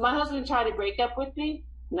 So my husband tried to break up with me.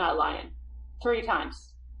 Not lying. 3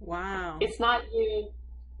 times. Wow. It's not you.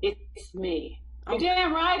 It's me. Oh. You're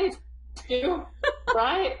damn right it's you.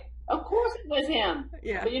 Right? Of course it was him.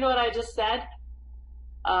 Yeah. But you know what I just said?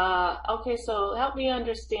 Okay, so help me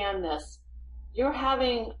understand this. You're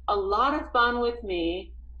having a lot of fun with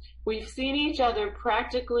me. We've seen each other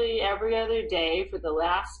practically every other day for the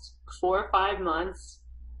last 4 or 5 months.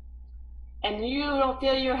 And you don't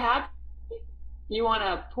feel you're happy? You want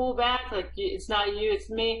to pull back like it's not you, it's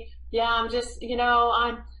me? Yeah, I'm just,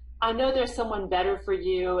 I know there's someone better for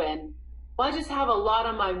you. And well, I just have a lot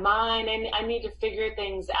on my mind and I need to figure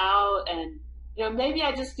things out. And, maybe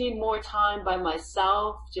I just need more time by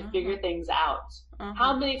myself to figure things out.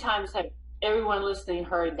 How many times have everyone listening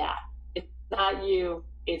heard that? It's not you,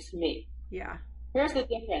 it's me. Yeah. Here's the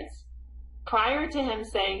difference. Prior to him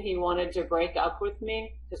saying he wanted to break up with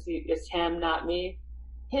me, because it's him, not me,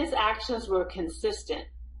 his actions were consistent.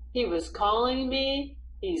 He was calling me,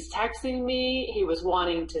 he's texting me, he was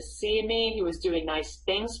wanting to see me, he was doing nice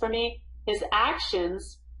things for me. His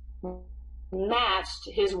actions matched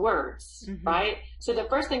his words, right? So the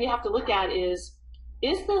first thing you have to look at is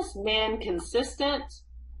this man consistent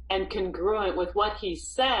and congruent with what he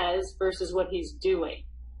says versus what he's doing?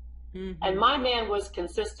 And my man was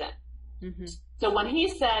consistent. So when he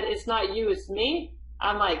said, it's not you, it's me,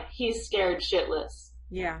 I'm like, he's scared shitless.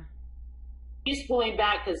 Yeah. he's pulling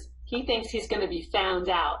back because he thinks he's going to be found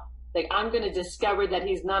out. Like, I'm going to discover that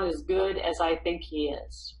he's not as good as I think he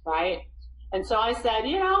is, right? And so I said,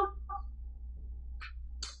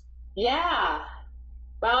 yeah,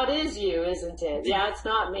 well, it is you, isn't it? Yeah, it's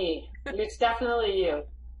not me. It's definitely you.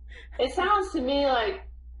 It sounds to me like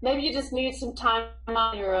maybe you just need some time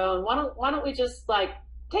on your own. Why don't we just like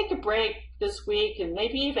take a break this week and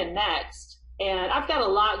maybe even next? And I've got a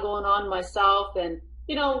lot going on myself, and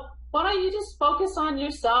why don't you just focus on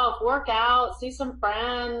yourself, work out, see some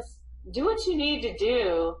friends, do what you need to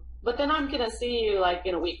do, but then I'm going to see you like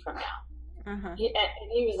in a week from now. Uh-huh.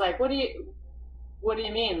 And he was like, what do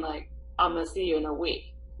you mean? Like, I'm going to see you in a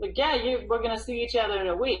week. Like, yeah, we're going to see each other in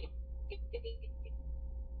a week.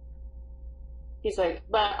 He's like,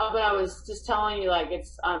 but I was just telling you, like,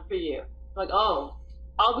 it's for you. I'm like, oh,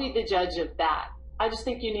 I'll be the judge of that. I just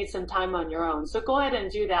think you need some time on your own. So go ahead and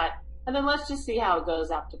do that. And then let's just see how it goes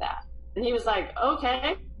after that. And he was like,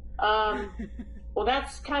 okay. Well,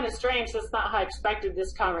 that's kind of strange. That's not how I expected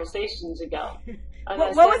this conversation to go.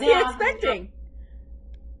 What was he expecting?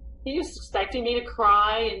 He was expecting me to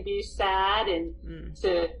cry and be sad and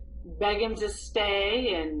to beg him to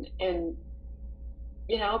stay and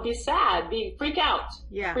be sad, freak out.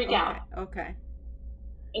 Yeah. Freak out. Okay.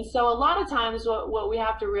 And so a lot of times what we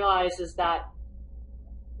have to realize is that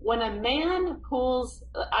when a man pulls,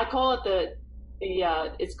 I call it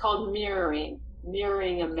it's called mirroring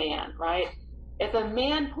a man, right? If a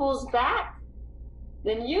man pulls back,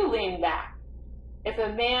 then you lean back. If a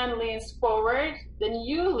man leans forward, then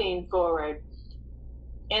you lean forward.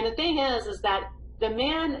 And the thing is that the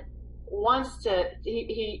man wants to,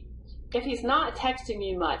 if he's not texting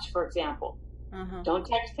you much, for example, don't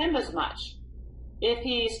text him as much. If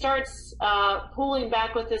he starts pulling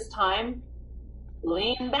back with his time,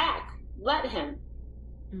 lean back. Let him.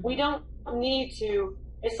 Mm-hmm. We don't need to,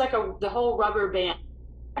 it's like the whole rubber band,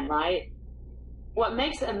 right? What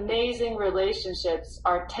makes amazing relationships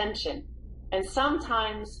are tension. And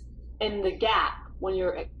sometimes in the gap, when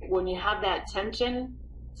you have that tension,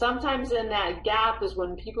 sometimes in that gap is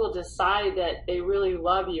when people decide that they really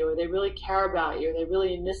love you or they really care about you or they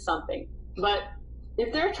really miss something. But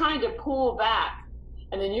if they're trying to pull back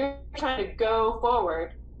and then you're trying to go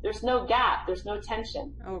forward, there's no gap, there's no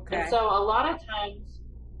tension. Okay. And so a lot of times,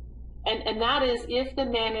 and that is if the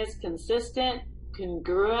man is consistent,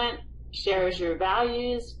 congruent, shares your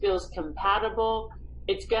values, feels compatible,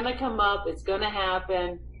 it's going to come up, it's going to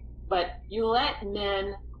happen, but you let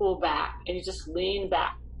men pull back and you just lean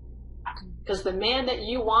back. Because the man that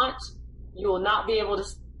you want, you will not be able to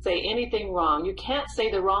say anything wrong. You can't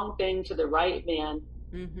say the wrong thing to the right man,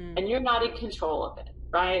 and you're not in control of it,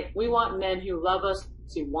 right? We want men who love us,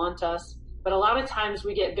 who want us, but a lot of times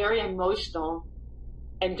we get very emotional,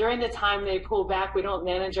 and during the time they pull back, we don't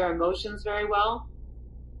manage our emotions very well.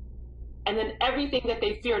 And then everything that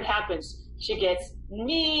they feared happens. She gets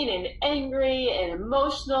mean and angry and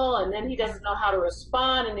emotional, and then he doesn't know how to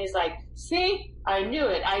respond, and he's like, see, I knew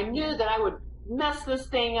it. I knew that I would mess this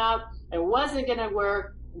thing up. It wasn't going to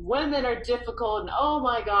work. Women are difficult, and oh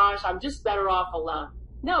my gosh, I'm just better off alone.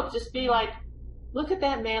 No, just be like, look at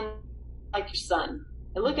that man like your son.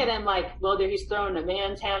 And look at him like, whether he's throwing a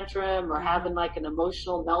man tantrum or having like an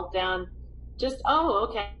emotional meltdown. Just, oh,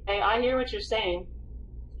 okay, I hear what you're saying.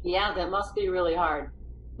 Yeah, that must be really hard.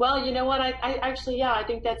 Well, you know what? I actually, I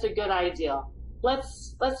think that's a good idea.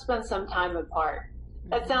 Let's spend some time apart.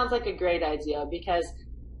 That sounds like a great idea because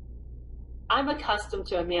I'm accustomed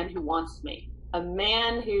to a man who wants me, a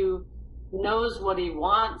man who knows what he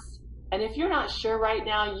wants. And if you're not sure right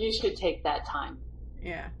now, you should take that time.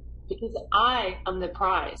 Yeah. Because I am the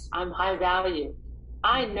prize. I'm high value.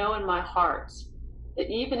 I know in my heart that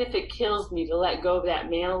even if it kills me to let go of that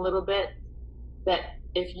man a little bit, that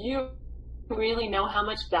if you really know how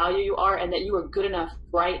much value you are and that you are good enough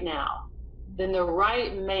right now, then the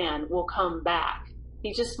right man will come back.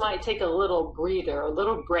 He just might take a little breather, a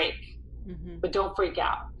little break, but don't freak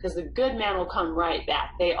out because the good man will come right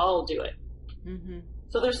back. They all do it.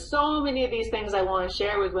 So there's so many of these things I want to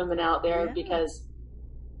share with women out there because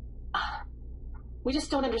we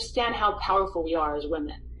just don't understand how powerful we are as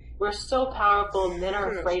women. We're so powerful, men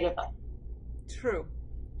are afraid of us. True.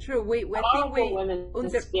 We women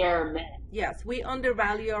scare men. Yes, we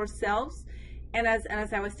undervalue ourselves, and as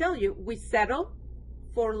I was telling you, we settle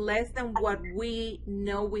for less than what we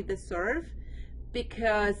know we deserve,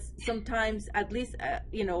 because sometimes, at least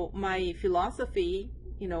my philosophy,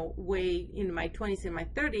 way in my 20s and my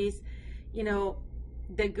 30s,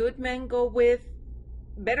 the good men go with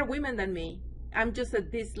better women than me. I'm just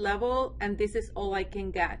at this level, and this is all I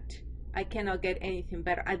can get. I cannot get anything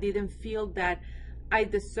better. I didn't feel that I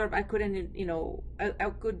deserve. I couldn't,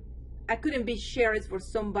 I couldn't be shares for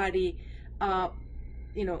somebody, of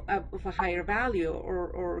a higher value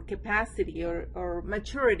or capacity or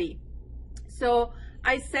maturity. So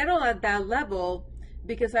I settled at that level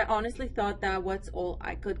because I honestly thought that was all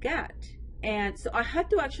I could get. And so I had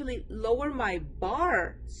to actually lower my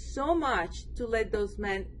bar so much to let those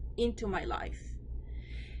men into my life.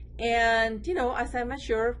 And, as I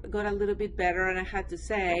matured, got a little bit better. And I had to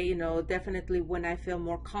say, definitely when I feel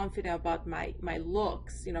more confident about my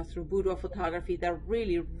looks, through boudoir photography, that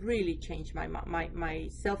really, really changed my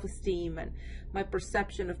self-esteem and my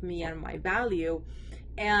perception of me and my value.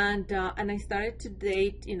 And I started to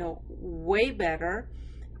date, way better.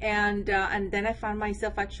 And then I found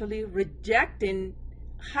myself actually rejecting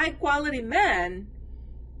high quality men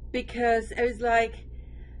because it was like,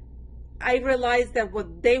 I realized that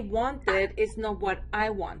what they wanted is not what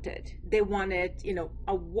I wanted. They wanted,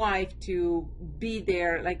 a wife to be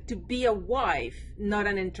there, like to be a wife, not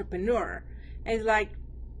an entrepreneur. And it's like,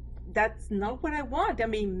 that's not what I want. I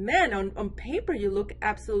mean, men, on paper, you look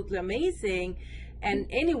absolutely amazing. And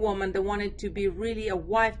any woman that wanted to be really a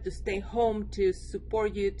wife, to stay home, to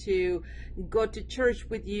support you, to go to church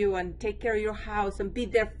with you and take care of your house and be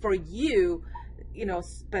there for you,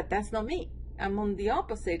 but that's not me. I'm on the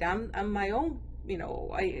opposite. I'm my own,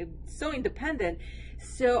 I'm so independent.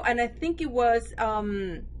 So, and I think it was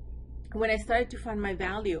when I started to find my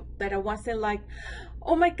value, that I wasn't like,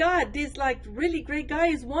 oh my God, this like really great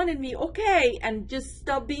guys wanted me, okay, and just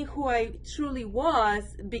stop being who I truly was,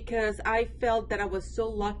 because I felt that I was so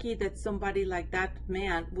lucky that somebody like that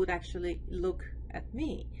man would actually look at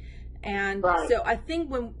me. And right. So I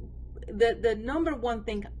think when the number one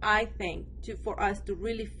thing I think for us to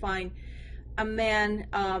really find a man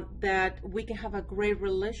that we can have a great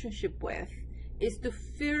relationship with is to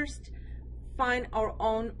first find our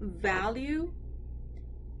own value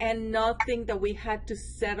and not think that we had to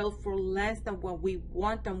settle for less than what we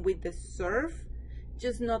want and we deserve,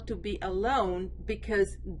 just not to be alone,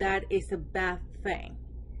 because that is a bad thing.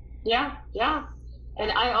 Yeah.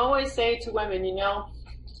 And I always say to women,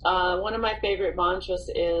 one of my favorite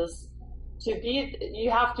mantras is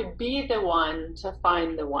you have to be the one to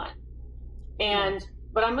find the one.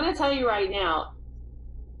 But I'm going to tell you right now,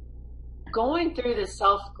 going through the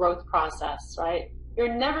self-growth process, right?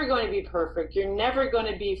 You're never going to be perfect. You're never going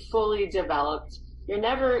to be fully developed.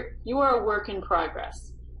 You are a work in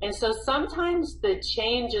progress. And so sometimes the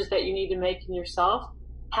changes that you need to make in yourself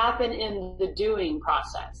happen in the doing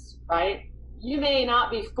process, right? You may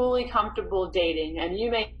not be fully comfortable dating, and you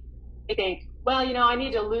may think, well, I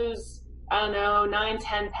need to lose, 9,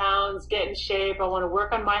 10 pounds, get in shape. I want to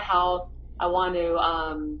work on my health. I want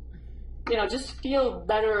to, just feel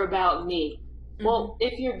better about me. Mm-hmm. Well,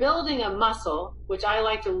 if you're building a muscle, which I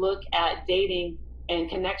like to look at dating and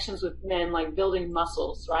connections with men like building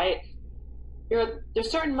muscles, right? There's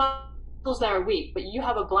certain muscles that are weak, but you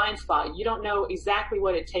have a blind spot. You don't know exactly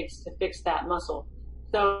what it takes to fix that muscle.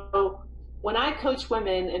 So when I coach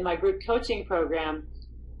women in my group coaching program,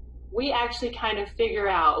 we actually kind of figure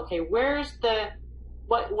out, okay, where's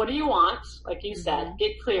what do you want? Like you said, mm-hmm.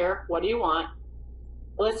 Get clear. What do you want?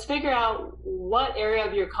 Let's figure out what area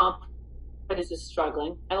of your confidence is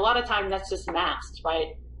struggling. And a lot of times that's just masked,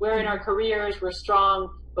 right? We're in our careers, we're strong,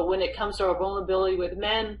 but when it comes to our vulnerability with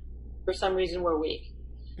men, for some reason we're weak.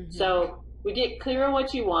 Mm-hmm. So we get clear on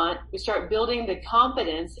what you want. We start building the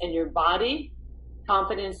confidence in your body,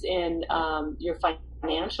 confidence in your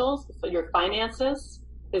financials, your finances,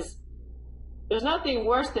 because there's nothing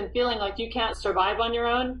worse than feeling like you can't survive on your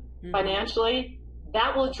own mm-hmm. financially.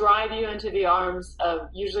 That will drive you into the arms of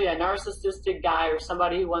usually a narcissistic guy or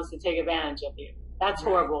somebody who wants to take advantage of you. That's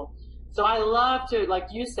right. Horrible. So I love to, like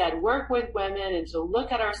you said, work with women and to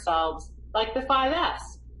look at ourselves like the 5S.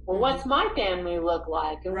 Well, mm-hmm. what's my family look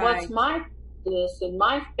like? And right. what's my this and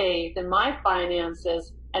my faith and my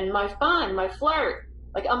finances and my fun, my flirt?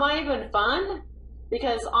 Like, am I even fun?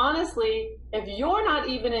 Because honestly, if you're not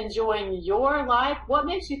even enjoying your life, what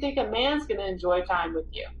makes you think a man's going to enjoy time with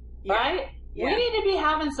you? Yeah. Right? Yeah. We need to be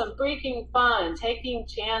having some freaking fun, taking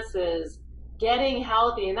chances, getting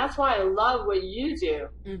healthy. And that's why I love what you do,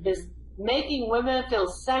 mm-hmm. is making women feel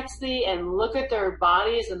sexy and look at their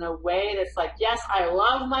bodies in a way that's like, yes, I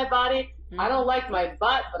love my body. Mm-hmm. I don't like my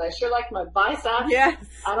butt, but I sure like my biceps. Yes.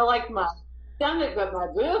 I don't like my stomach, but my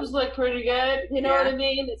boobs look pretty good. You know what I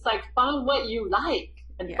mean? It's like, find what you like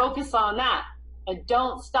and focus on that and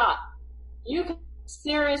don't stop. You can,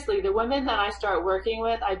 seriously, the women that I start working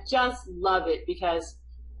with, I just love it, because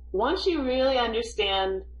once you really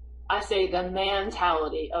understand, I say, the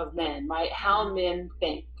mentality of men, right? How men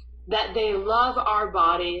think, that they love our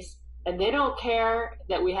bodies, and they don't care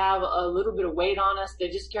that we have a little bit of weight on us. They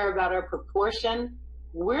just care about our proportion.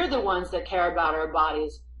 We're the ones that care about our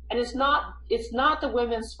bodies. And it's not the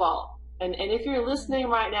women's fault. And if you're listening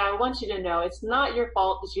right now, I want you to know it's not your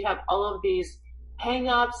fault that you have all of these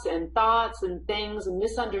hang-ups and thoughts and things and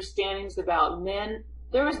misunderstandings about men.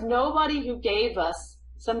 There was nobody who gave us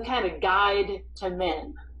some kind of guide to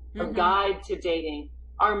men or guide to dating.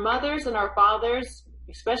 Our mothers and our fathers,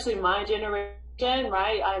 especially my generation,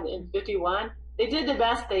 right? I'm in 51. They did the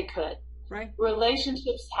best they could. Right.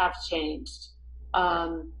 Relationships have changed.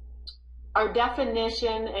 Our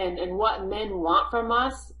definition and what men want from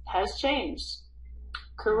us has changed.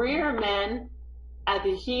 Career men, at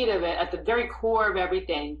the heat of it, at the very core of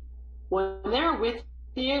everything, when they're with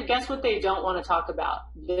you, guess what they don't want to talk about?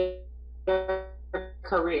 Their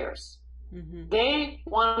careers. They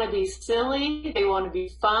want to be silly. They want to be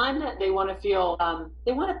fun. They want to feel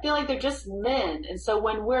like they're just men. And so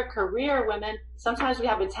when we're career women, sometimes we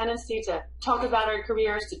have a tendency to talk about our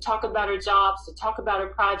careers, to talk about our jobs, to talk about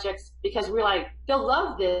our projects, because we're like, they'll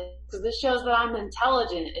love this because this shows that I'm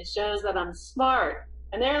intelligent. It shows that I'm smart.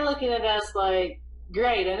 And they're looking at us like,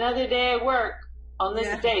 great, another day at work on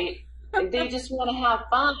this date. They just want to have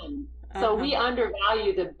fun. So we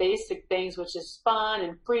undervalue the basic things, which is fun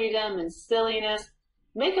and freedom and silliness.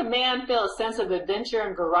 Make a man feel a sense of adventure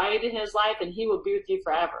and variety in his life, and he will be with you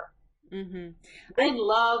forever. I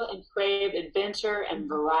love and crave adventure and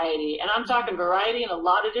variety. And I'm talking variety in a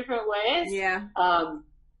lot of different ways. Yeah.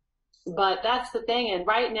 But that's the thing. And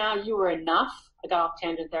right now, you are enough. I got off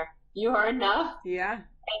tangent there. You are enough. Yeah.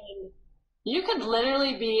 And you could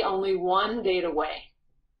literally be only one date away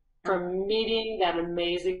from meeting that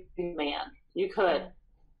amazing man. You could.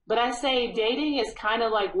 But I say dating is kind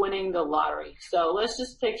of like winning the lottery. So let's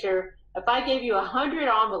just picture if I gave you 100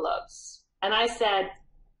 envelopes and I said,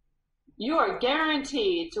 you are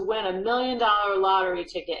guaranteed to win $1 million lottery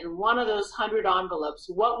ticket in one of those 100 envelopes,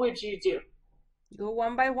 what would you do? Go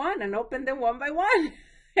one by one and open them one by one.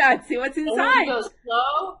 Yeah, see what's inside. And would you go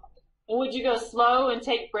slow? And would you go slow and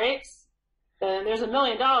take breaks? And there's $1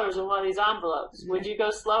 million in one of these envelopes. Would you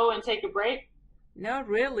go slow and take a break? No,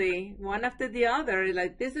 really. One after the other.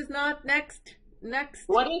 Like, this is not next.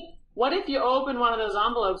 What if you open one of those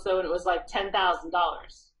envelopes, though, and it was like $10,000?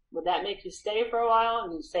 Would that make you stay for a while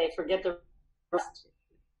and you say, forget the rest?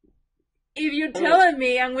 If you're telling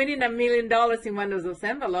me I'm winning $1 million in one of those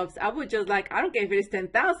envelopes, I would just like, I don't care if it's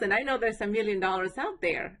 10,000. I know there's $1 million out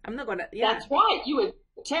there. I'm not going to, That's right. You would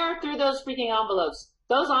tear through those freaking envelopes.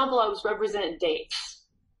 Those envelopes represent dates.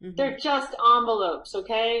 They're just envelopes,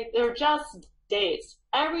 okay? They're just dates.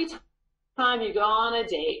 Every time you go on a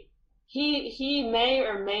date, he may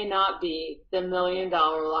or may not be the $1 million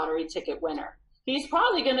lottery ticket winner. He's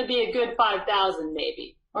probably going to be a good 5,000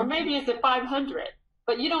 maybe, or maybe it's a 500.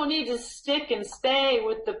 But you don't need to stick and stay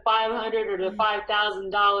with the 500 or the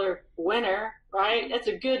 $5,000 winner, right?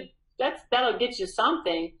 That'll get you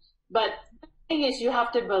something. But the thing is, you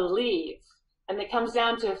have to believe. And it comes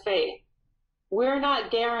down to faith. We're not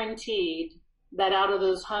guaranteed that out of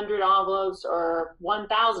those 100 envelopes or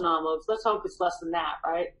 1,000 envelopes, let's hope it's less than that,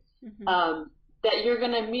 right? That you're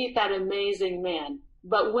going to meet that amazing man.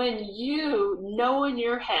 But when you know in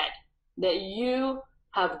your head that you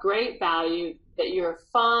have great value, that you're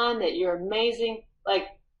fun, that you're amazing, like,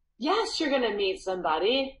 yes, you're going to meet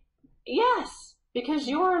somebody. Yes, because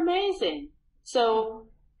you're amazing. So,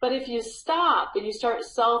 but if you stop and you start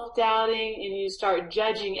self-doubting and you start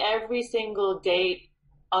judging every single date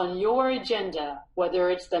on your agenda, whether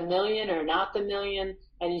it's the million or not the million,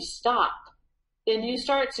 and you stop, then you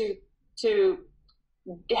start to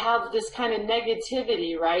have this kind of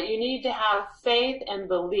negativity, right? You need to have faith and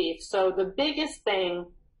belief. So the biggest thing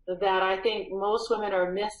that I think most women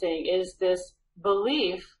are missing is this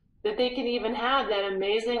belief that they can even have that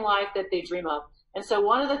amazing life that they dream of. And so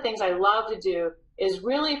one of the things I love to do is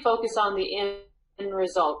really focus on the end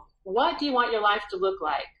result. What do you want your life to look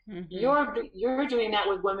like? You're doing that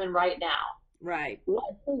with women right now. Right. What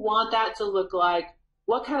do you want that to look like?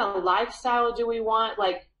 What kind of lifestyle do we want?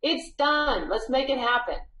 Like, it's done. Let's make it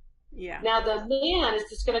happen. Yeah. Now the man is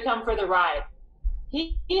just going to come for the ride.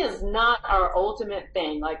 He is not our ultimate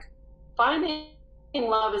thing. Like, finding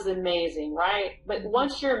love is amazing, right? But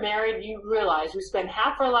once you're married, you realize we spend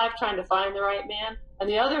half our life trying to find the right man and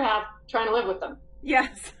the other half trying to live with them.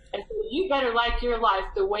 Yes. And so you better like your life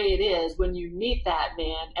the way it is when you meet that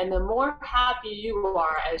man. And the more happy you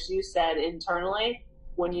are, as you said, internally,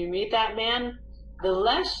 when you meet that man, the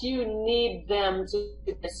less you need them to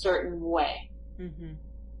be a certain way.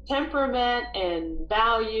 Temperament and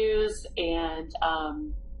values and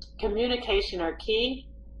communication are key.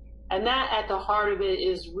 And that at the heart of it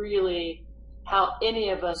is really how any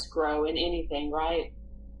of us grow in anything, right?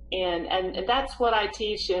 And that's what I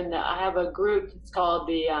teach. And I have a group. It's called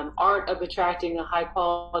the Art of Attracting a High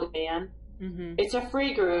Quality Man. Mm-hmm. It's a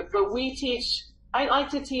free group, but I like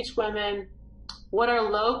to teach women what are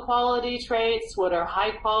low quality traits, what are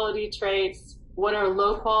high quality traits, what are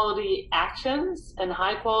low quality actions and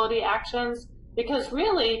high quality actions, because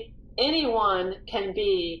really anyone can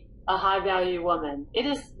be a high value woman.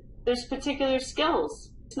 There's particular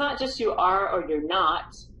skills. It's not just you are or you're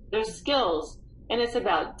not. There's skills, and it's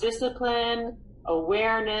about discipline,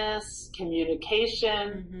 awareness,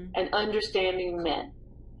 communication, and understanding men.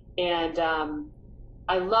 And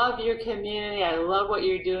I love your community. I love what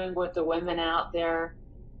you're doing with the women out there.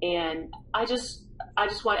 And I just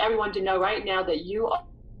want everyone to know right now that you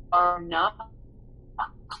are not,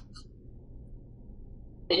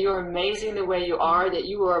 that you're amazing the way you are, that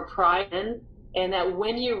you are a pride in, and that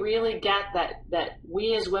when you really get that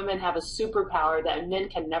we as women have a superpower that men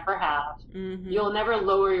can never have, you'll never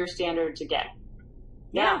lower your standards again.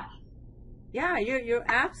 Yeah. Yeah, you're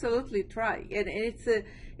absolutely right. And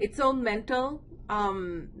it's all mental,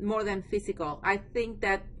 more than physical. I think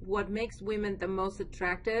that what makes women the most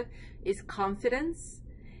attractive is confidence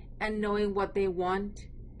and knowing what they want,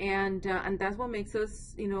 and that's what makes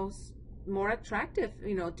us, more attractive,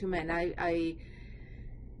 to men. I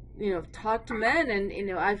talk to men,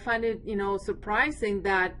 and I find it, surprising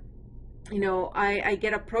that, I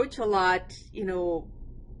get approached a lot,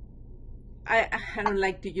 I don't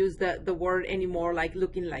like to use the word anymore, like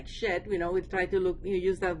looking like shit. We try to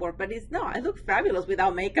use that word, but I look fabulous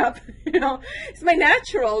without makeup. It's my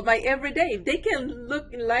natural, my everyday. If they can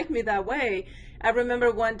look like me that way. I remember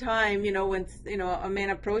one time, when, a man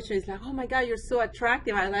approached me, he's like, "Oh my God, you're so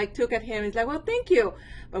attractive." I took at him. He's like, "Well, thank you.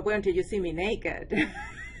 But wait until you see me naked." He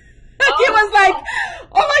was like,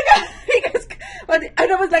 "Oh my God."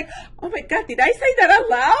 And I was like, "Oh my God, did I say that out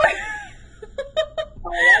loud?"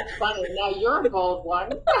 Oh, that's funny. Now you're a bold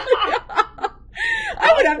one.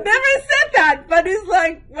 I would have never said that, but it's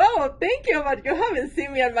like, whoa, thank you, but you haven't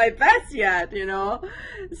seen me at my best yet,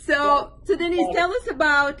 So Denise, tell us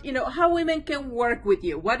about, how women can work with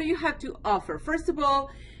you. What do you have to offer? First of all,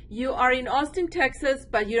 you are in Austin, Texas,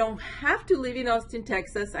 but you don't have to live in Austin,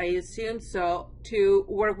 Texas, I assume so, to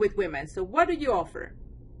work with women. So what do you offer?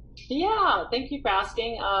 Yeah, thank you for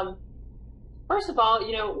asking. First of all,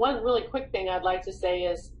 one really quick thing I'd like to say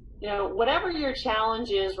is, whatever your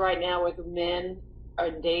challenge is right now with men or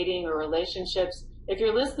dating or relationships, if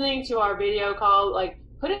you're listening to our video call,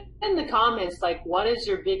 put it in the comments, what is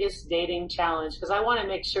your biggest dating challenge? Because I want to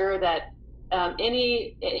make sure that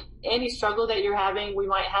any struggle that you're having, we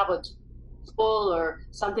might have a tool or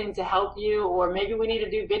something to help you, or maybe we need to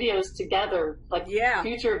do videos together,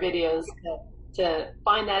 future videos to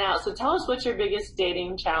find that out. So tell us what's your biggest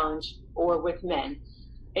dating challenge or with men.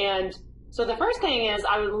 And so the first thing is,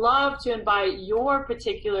 I would love to invite your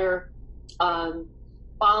particular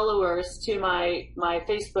followers to my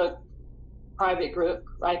Facebook private group,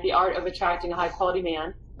 right? The Art of Attracting a High Quality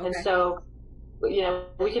Man. Okay. And so,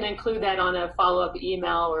 we can include that on a follow-up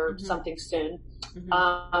email or something soon.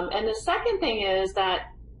 And the second thing is that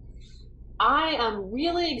I am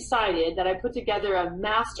really excited that I put together a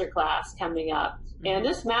masterclass coming up. And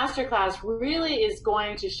this masterclass really is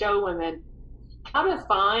going to show women how to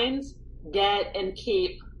find, get, and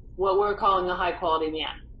keep what we're calling a high quality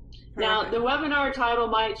man. Perfect. Now, the webinar title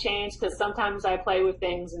might change because sometimes I play with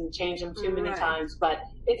things and change them too many times, but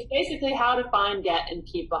it's basically how to find, get, and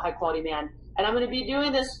keep a high quality man. And I'm going to be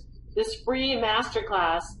doing this free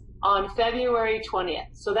masterclass on February 20th.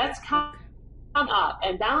 So that's coming up.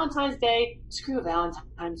 And Valentine's Day, screw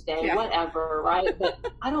Valentine's Day, whatever, right? But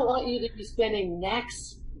I don't want you to be spending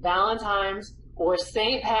next Valentine's or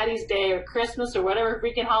St. Patty's Day or Christmas or whatever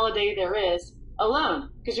freaking holiday there is alone,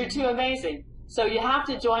 because you're too amazing. So you have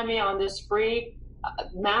to join me on this free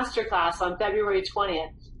masterclass on February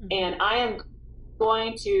 20th. And I am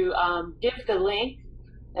going to give the link,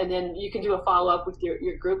 and then you can do a follow-up with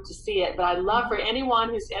your group to see it. But I'd love for anyone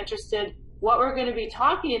who's interested. What we're going to be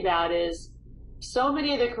talking about is, so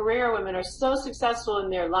many of the career women are so successful in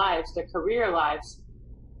their lives, their career lives,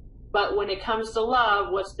 but when it comes to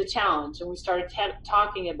love, what's the challenge? And we started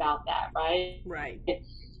talking about that, right? Right.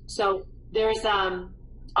 So there's,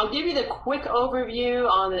 I'll give you the quick overview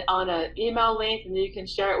on an email link, and you can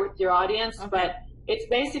share it with your audience. Okay. But it's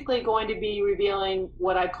basically going to be revealing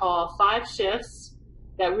what I call 5 shifts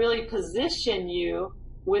that really position you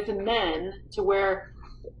with men to where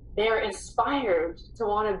they're inspired to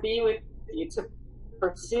want to be with you, to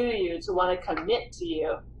pursue you, to want to commit to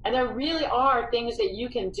you. And there really are things that you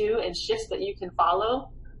can do and shifts that you can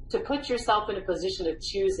follow to put yourself in a position of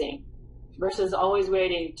choosing versus always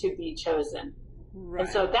waiting to be chosen. Right. And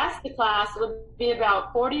so that's the class. It'll be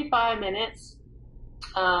about 45 minutes.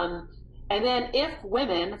 And then if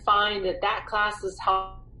women find that that class is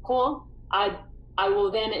helpful, I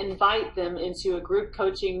will then invite them into a group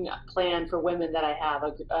coaching plan for women that I have,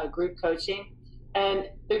 a group coaching. And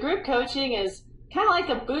the group coaching is kind of like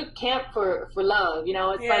a boot camp for love. You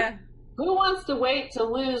know, it's like, who wants to wait to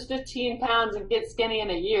lose 15 pounds and get skinny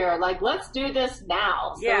in a year? Like, let's do this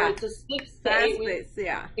now. So it's a 6 to 8 week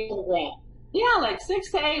program. Yeah, like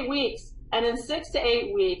 6 to 8 weeks. And in 6 to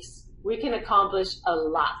 8 weeks, we can accomplish a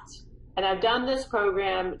lot. And I've done this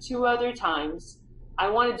program 2 other times. I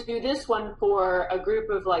wanted to do this one for a group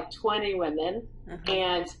of like 20 women,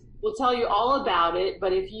 and we'll tell you all about it.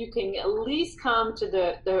 But if you can at least come to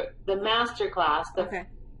the master class,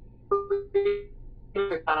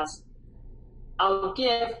 class, I'll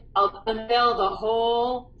unveil the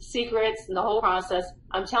whole secrets and the whole process.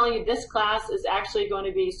 I'm telling you, this class is actually going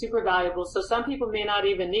to be super valuable. So some people may not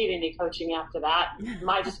even need any coaching after that. It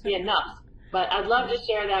might just be enough. But I'd love to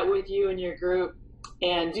share that with you and your group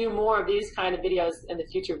and do more of these kind of videos in the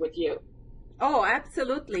future with you. Oh,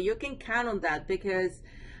 absolutely. You can count on that because,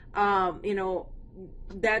 you know,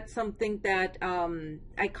 that's something that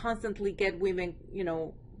I constantly get women, you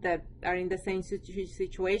know, that are in the same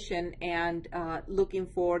situation and looking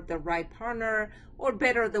for the right partner or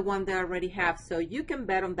better the one they already have. So you can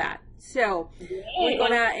bet on that. So we're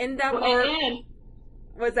going to end up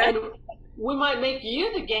what's that? We might make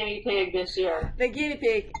you the guinea pig this year. The guinea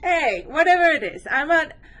pig. Hey, whatever it is. I'm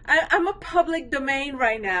a public domain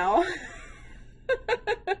right now.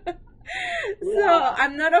 So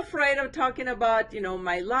I'm not afraid of talking about, you know,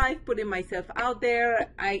 my life, putting myself out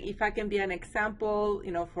there. If I can be an example,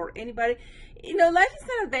 you know, for anybody. You know, life is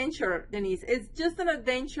an adventure, Denise. It's just an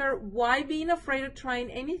adventure. Why being afraid of trying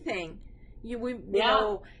anything? You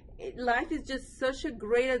know, life is just such a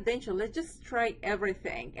great adventure. Let's just try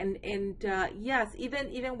everything. And yes,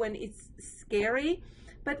 even when it's scary,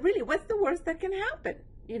 but really, what's the worst that can happen?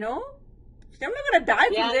 You know, I'm not going to die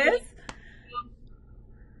from this.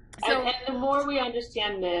 So, and the more we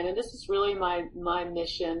understand men, and this is really my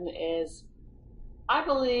mission, is I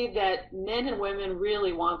believe that men and women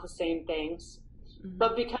really want the same things. Mm-hmm.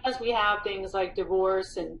 But because we have things like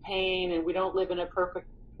divorce and pain and we don't live in a perfect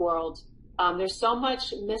world, there's so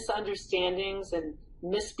much misunderstandings and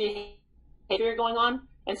misbehavior going on.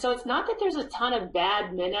 And so it's not that there's a ton of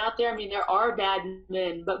bad men out there. I mean, there are bad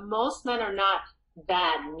men, but most men are not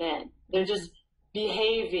bad men. They're just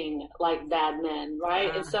behaving like bad men,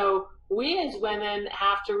 right? And so we as women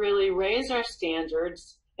have to really raise our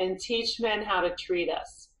standards and teach men how to treat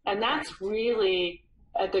us. And that's really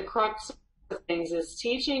at the crux of things, is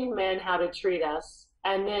teaching men how to treat us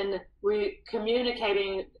and then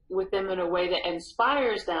communicating with them in a way that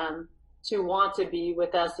inspires them to want to be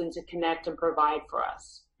with us and to connect and provide for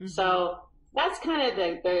us. Mm-hmm. So that's kind of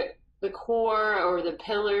the core or the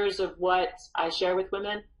pillars of what I share with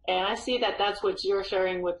women. And I see that that's what you're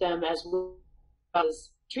sharing with them as well.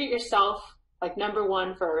 Is treat yourself like number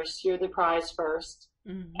one first. You're the prize first.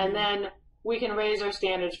 Mm-hmm. And then we can raise our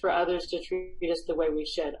standards for others to treat us the way we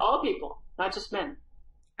should. All people, not just men.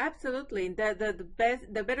 Absolutely.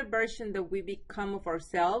 The better version that we become of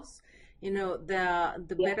ourselves, you know,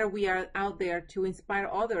 the better we are out there to inspire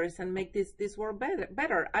others and make this world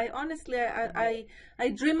better. I honestly, I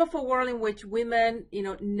dream of a world in which women,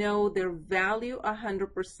 you know their value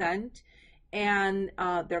 100%, and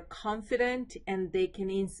they're confident and they can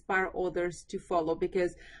inspire others to follow.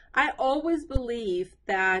 Because I always believe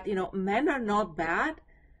that, you know, men are not bad.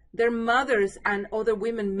 Their mothers and other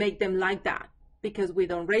women make them like that. Because we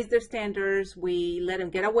don't raise their standards, we let them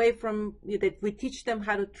get away from that. We teach them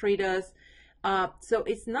how to treat us. So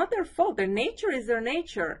it's not their fault. Their nature is their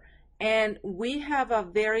nature. And we have a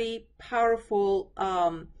very powerful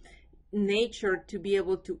nature to be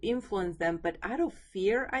able to influence them. But out of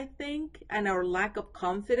fear, I think, and our lack of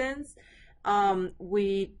confidence,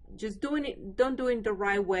 we just don't do it the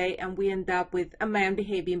right way. And we end up with a man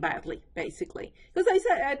behaving badly, basically. Because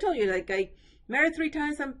I told you, like, I married 3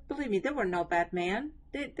 times, and believe me, they were not bad men.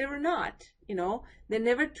 They were not, you know. They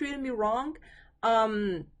never treated me wrong.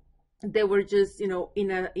 They were just, you know,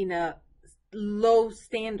 in a low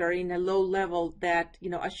standard, in a low level that, you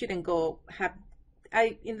know, I shouldn't go have.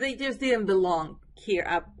 They just didn't belong here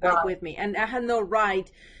up with me, and I had no right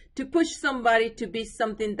to push somebody to be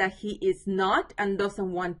something that he is not and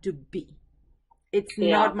doesn't want to be. It's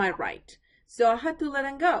not my right. So I had to let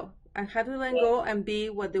him go. and how to let go and be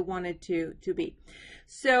what they wanted to be.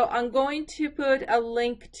 So I'm going to put a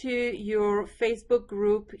link to your Facebook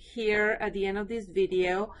group here at the end of this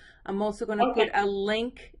video. I'm also going to put a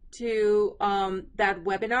link to that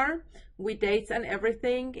webinar with dates and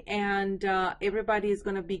everything, and everybody is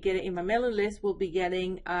going to be getting, in my mailing list, will be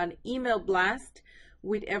getting an email blast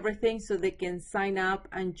with everything so they can sign up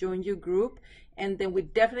and join your group. And then we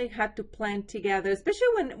definitely had to plan together, especially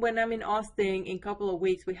when I'm in Austin in a couple of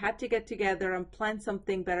weeks. We had to get together and plan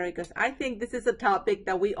something better, because I think this is a topic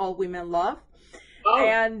that we all women love.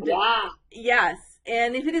 And yes,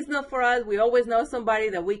 and if it is not for us, we always know somebody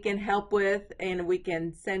that we can help with and we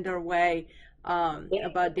can send our way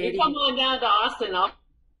about dating. You come on down to Austin.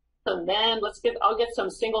 I'll get some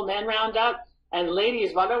single men round up. And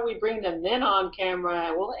ladies, why don't we bring the men on camera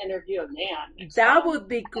and we'll interview a man? That would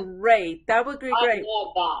be great. That would be great. I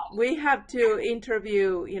love that. We have to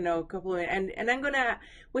interview, a couple of, and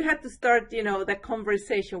we have to start, the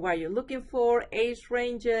conversation, what you're looking for, age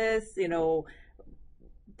ranges,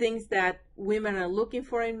 things that women are looking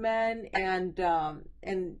for in men, and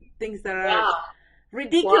things that are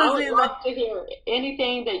ridiculously. Well, I would love to hear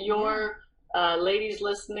anything that your ladies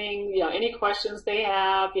listening, any questions they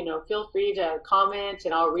have, feel free to comment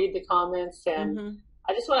and I'll read the comments. And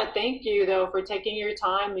I just want to thank you, though, for taking your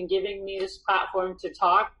time and giving me this platform to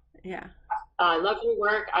talk. Yeah. I love your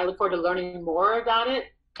work. I look forward to learning more about it.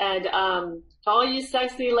 And to all you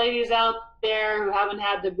sexy ladies out there who haven't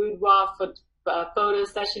had the boudoir photo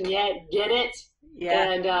session yet, get it.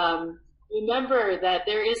 Yeah. And remember that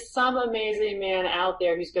there is some amazing man out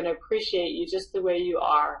there who's going to appreciate you just the way you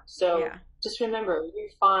are. So just remember, you're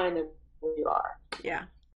fine the way you are. Yeah.